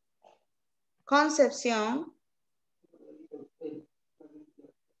 Concepción.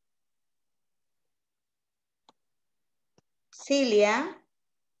 Celia.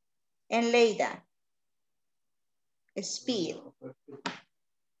 And Leida. Speed.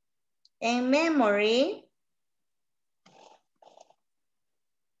 And memory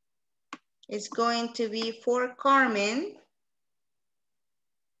is going to be for Carmen,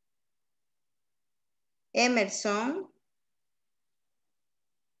 Emerson,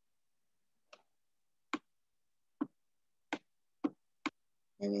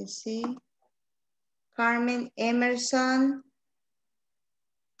 let me see, Carmen, Emerson,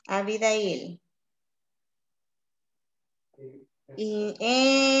 Abidail.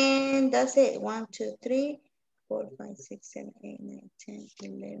 And that's it. 1, 2, 3, 4, 5, 6, 7, 8, 9, 10,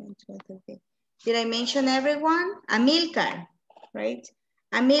 11, 12, 13. Did I mention everyone? Amilcar, right?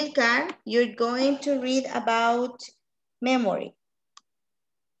 Amilcar, you're going to read about memory.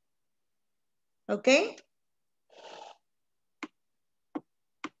 Okay?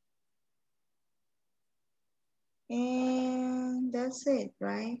 And that's it,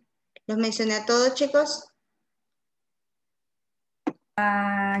 right? ¿Los mencioné a todos, chicos?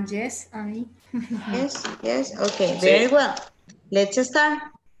 Yes, I. Yes, yes, okay, very well. Let's start.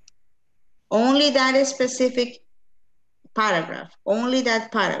 Only that specific paragraph, only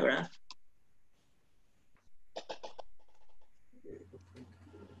that paragraph.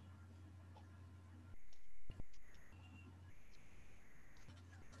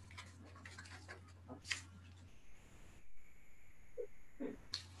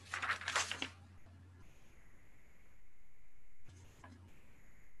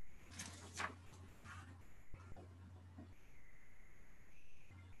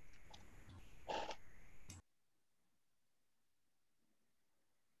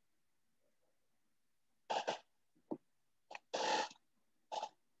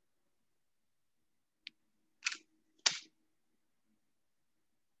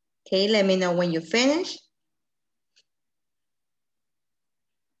 Okay, let me know when you finish.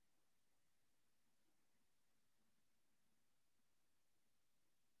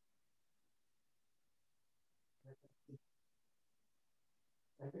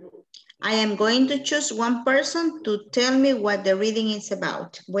 I am going to choose one person to tell me what the reading is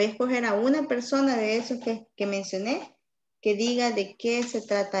about. Voy a escoger a una persona de esos que mencioné que diga de qué se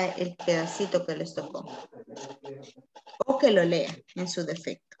trata el pedacito que les tocó. O que lo lea en su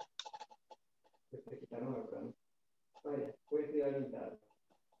defecto.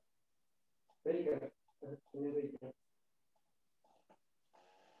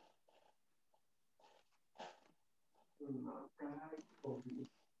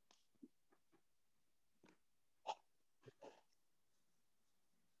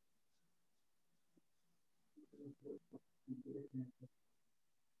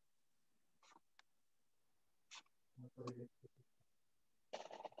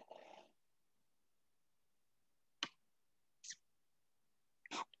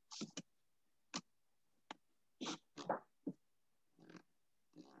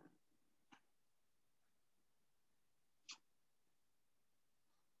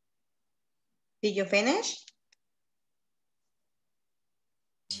 Did you finish?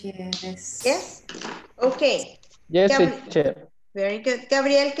 Yes. Yes? Okay. Yes, teacher. Very good.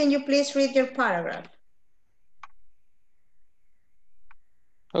 Gabriel, can you please read your paragraph?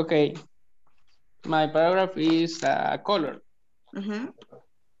 Okay. My paragraph is color.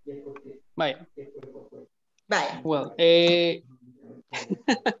 Vaya. Vaya. Well,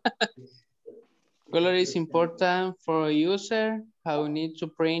 Color is important for a user who needs to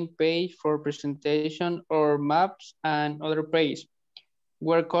print page for presentation or maps and other page,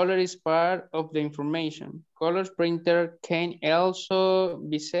 where color is part of the information. Color printer can also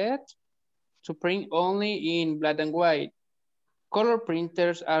be set to print only in black and white. Color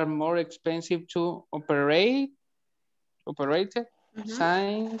printers are more expensive to operate.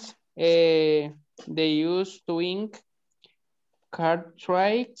 Since they use to ink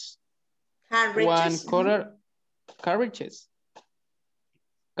cartridges, one color cartridges,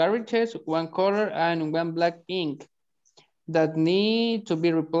 one color and one black ink that need to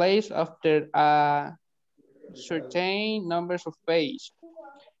be replaced after a certain numbers of pages.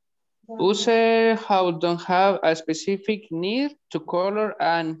 Users who don't have a specific need to color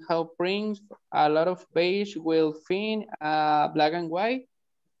and how print a lot of pages will find a black and white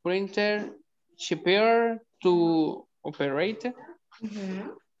printer cheaper to operate.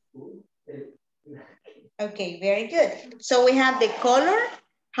 Okay, very good. So we have the color.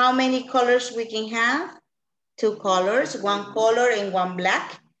 How many colors we can have? 2 colors, 1 color and 1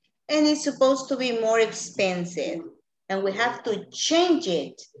 black. And it's supposed to be more expensive. And we have to change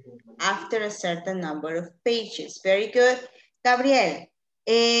it after a certain number of pages. Very good. Gabriel,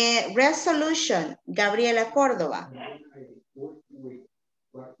 resolution, Gabriela Córdoba.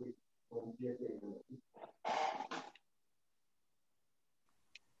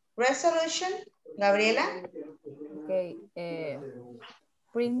 Resolution, Gabriela. Okay,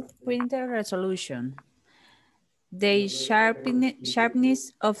 printer resolution. The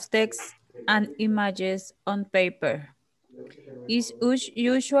sharpness of text and images on paper is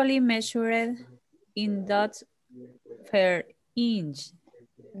usually measured in dots per inch,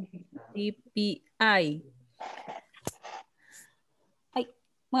 dpi. Ay,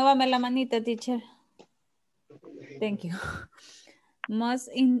 muévame la manita, teacher. Thank you. Most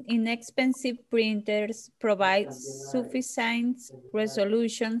inexpensive printers provide sufficient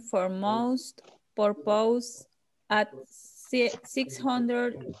resolution for most purposes at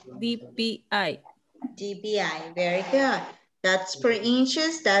 600 dpi. dpi, very good. That's per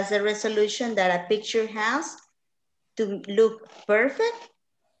inches. That's the resolution that a picture has to look perfect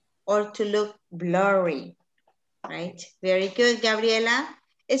or to look blurry, right? Very good, Gabriela.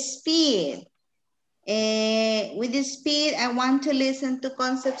 Speed. With the speed, I want to listen to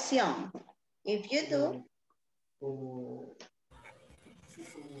Concepcion. If you do.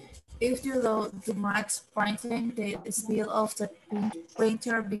 If you do too much printing, the speed of the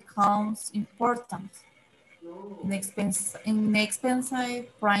printer becomes important. Inexpensive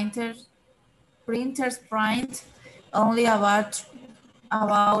printers print only about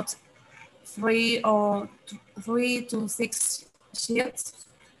 3 to 6 sheets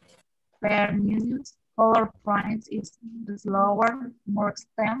per minute. Color print is slower, more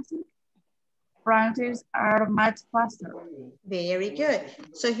expensive. Printers are much faster. Very good.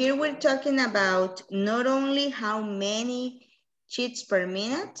 So here we're talking about not only how many sheets per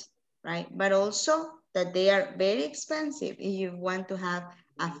minute, right? But also that they are very expensive if you want to have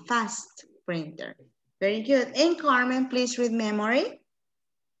a fast printer. Very good. And Carmen, please read memory.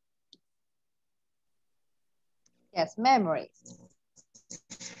 Yes, memory.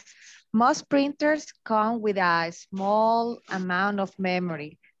 Most printers come with a small amount of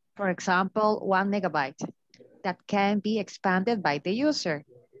memory. For example, 1 megabyte that can be expanded by the user.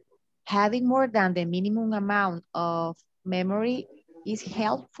 Having more than the minimum amount of memory is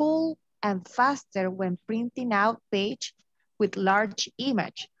helpful and faster when printing out page with large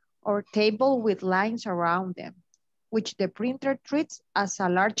image or table with lines around them, which the printer treats as a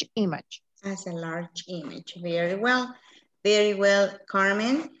large image. As a large image. Very well. Very well,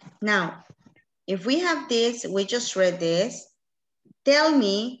 Carmen. Now, if we have this, we just read this. Tell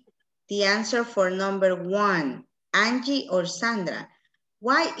me the answer for number 1, Angie or Sandra.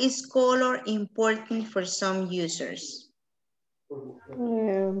 Why is color important for some users?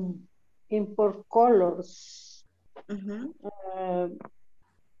 Import colors.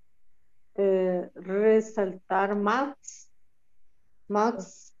 Resaltar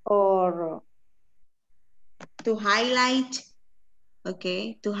más or to highlight,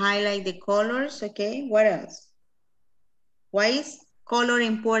 okay, to highlight the colors, okay. What else? Why is color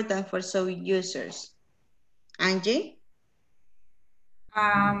important for some users? Angie?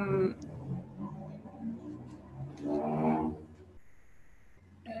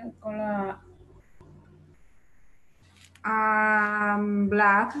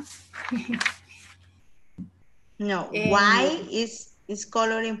 Black. No, why is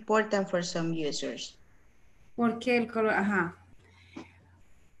color important for some users? ¿Por qué el color? Ajá.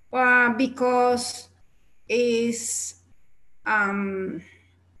 Because it's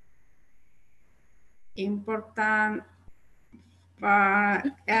important para,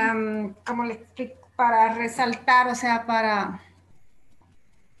 ¿cómo le explico? Para resaltar, o sea, para...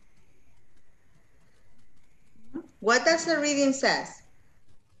 What does the reading says?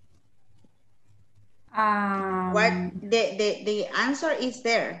 What the answer is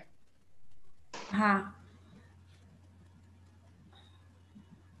there.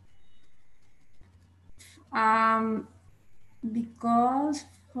 Because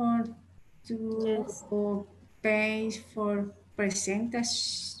for to pay for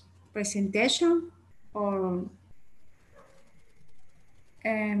presentation or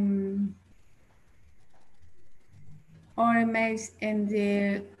or makes in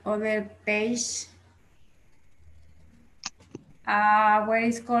the other page where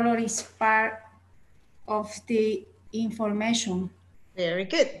is color is part of the information. Very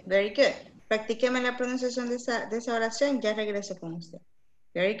good, very good. Practíqueme la pronunciación de esa oración, ya regreso con usted.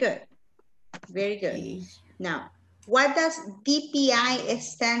 Very good, very good. Now, what does DPI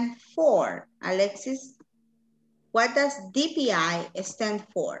stand for, Alexis? What does DPI stand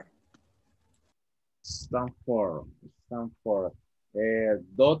for? Stand for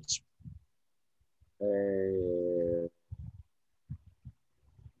dots.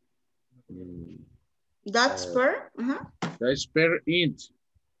 Dots per? Dots per inch.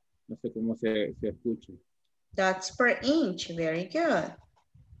 No sé cómo se escucha. Dots per inch, very good.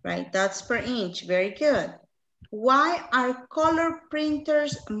 Right, dots per inch, very good. Why are color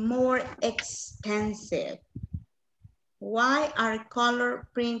printers more expensive? Why are color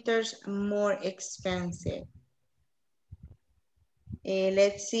printers more expensive?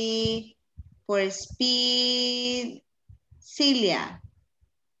 Let's see, for speed, Celia.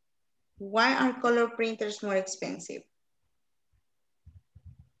 Why are color printers more expensive?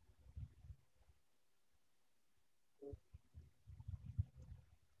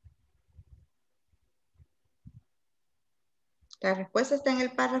 La respuesta está en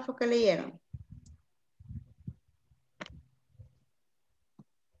el párrafo que leyeron.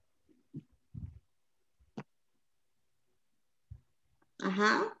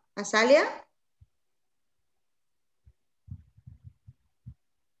 Ajá, Azalia.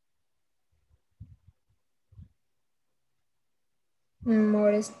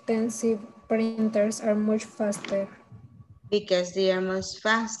 More expensive printers are much faster. Because they are much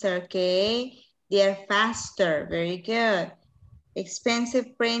faster, okay? They are faster, very good.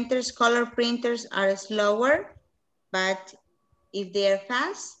 Expensive printers, color printers are slower, but if they are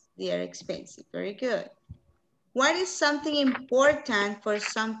fast, they are expensive, very good. What is something important for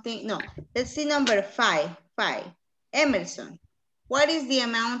something? No, let's see number five. Emerson, what is the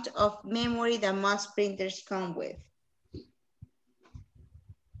amount of memory that most printers come with?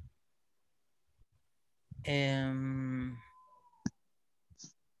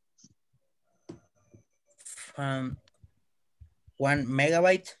 From 1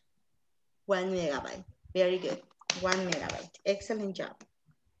 megabyte. 1 megabyte, very good. 1 megabyte, excellent job.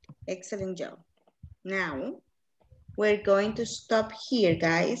 Excellent job. Now, we're going to stop here,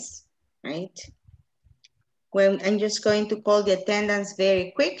 guys, right? Well, I'm just going to call the attendance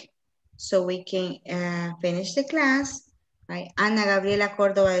very quick so we can finish the class. Right? Ana Gabriela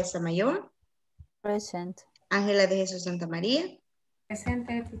Córdoba de Samayoa. Present. Ángela de Jesús Santa María.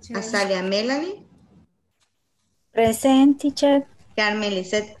 Presente, teacher. Azalia Melanie. Present, teacher. Carmen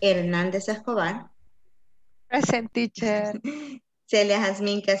Lizeth Hernández Escobar. Present, teacher. Celia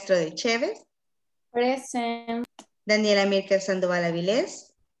Jazmín Castro de Chévez. Present. Daniela Mirka Sandoval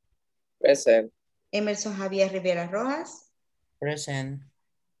Avilés. Present. Emerson Javier Rivera Rojas. Present.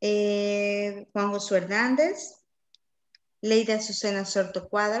 Juan Josué Hernández. Leida Susana Sorto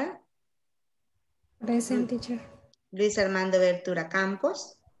Cuadra. Present, teacher. Luis Armando Bertura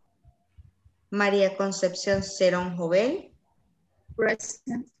Campos. María Concepción Cerón Jovel.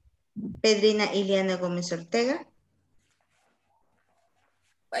 Present. Pedrina Iliana Gómez Ortega.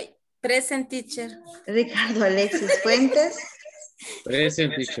 Present, teacher. Ricardo Alexis Fuentes.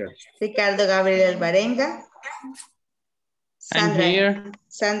 Present, teacher. Ricardo Gabriel Alvarenga.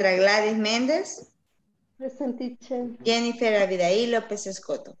 Sandra Gladys Méndez. Present, teacher. Jennifer Abidaí López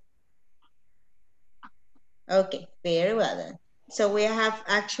Escoto. Okay, very well then. So we have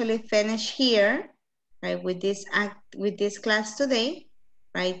actually finished here, right, with this class today,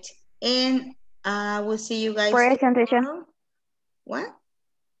 right? And we'll see you guys tomorrow. What?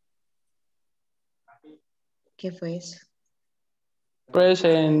 ¿Qué fue eso?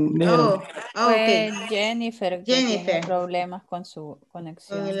 Present. Oh, okay. Jennifer, que tiene problemas con su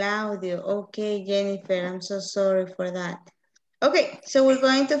conexión. El audio. Okay, Jennifer, I'm so sorry for that. Okay, so we're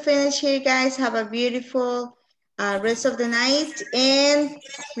going to finish here, guys. Have a beautiful rest of the night. And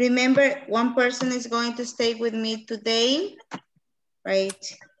remember, one person is going to stay with me today, right?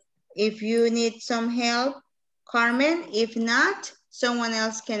 If you need some help, Carmen. If not, someone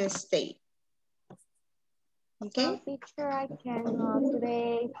else can stay. Okay. Teacher, I can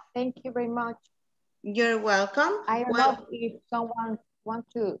today. Thank you very much. You're welcome. I don't know if someone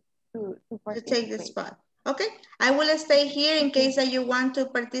wants to take the spot. Okay, I will stay here in case that you want to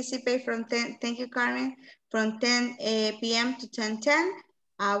participate from 10. Thank you, Carmen. From 10 p.m. to 10:10.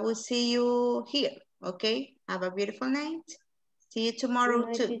 I will see you here. Okay. Have a beautiful night. See you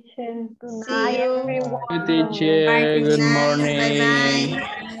tomorrow too. Good night, everyone. Good teacher. Good morning. Bye-bye.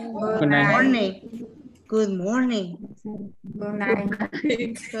 Good morning. Good morning. Good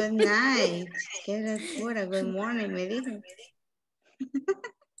night. Good night. Qué locura. Good morning, me dijo.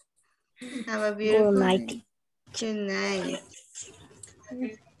 Have a beautiful night. Good night.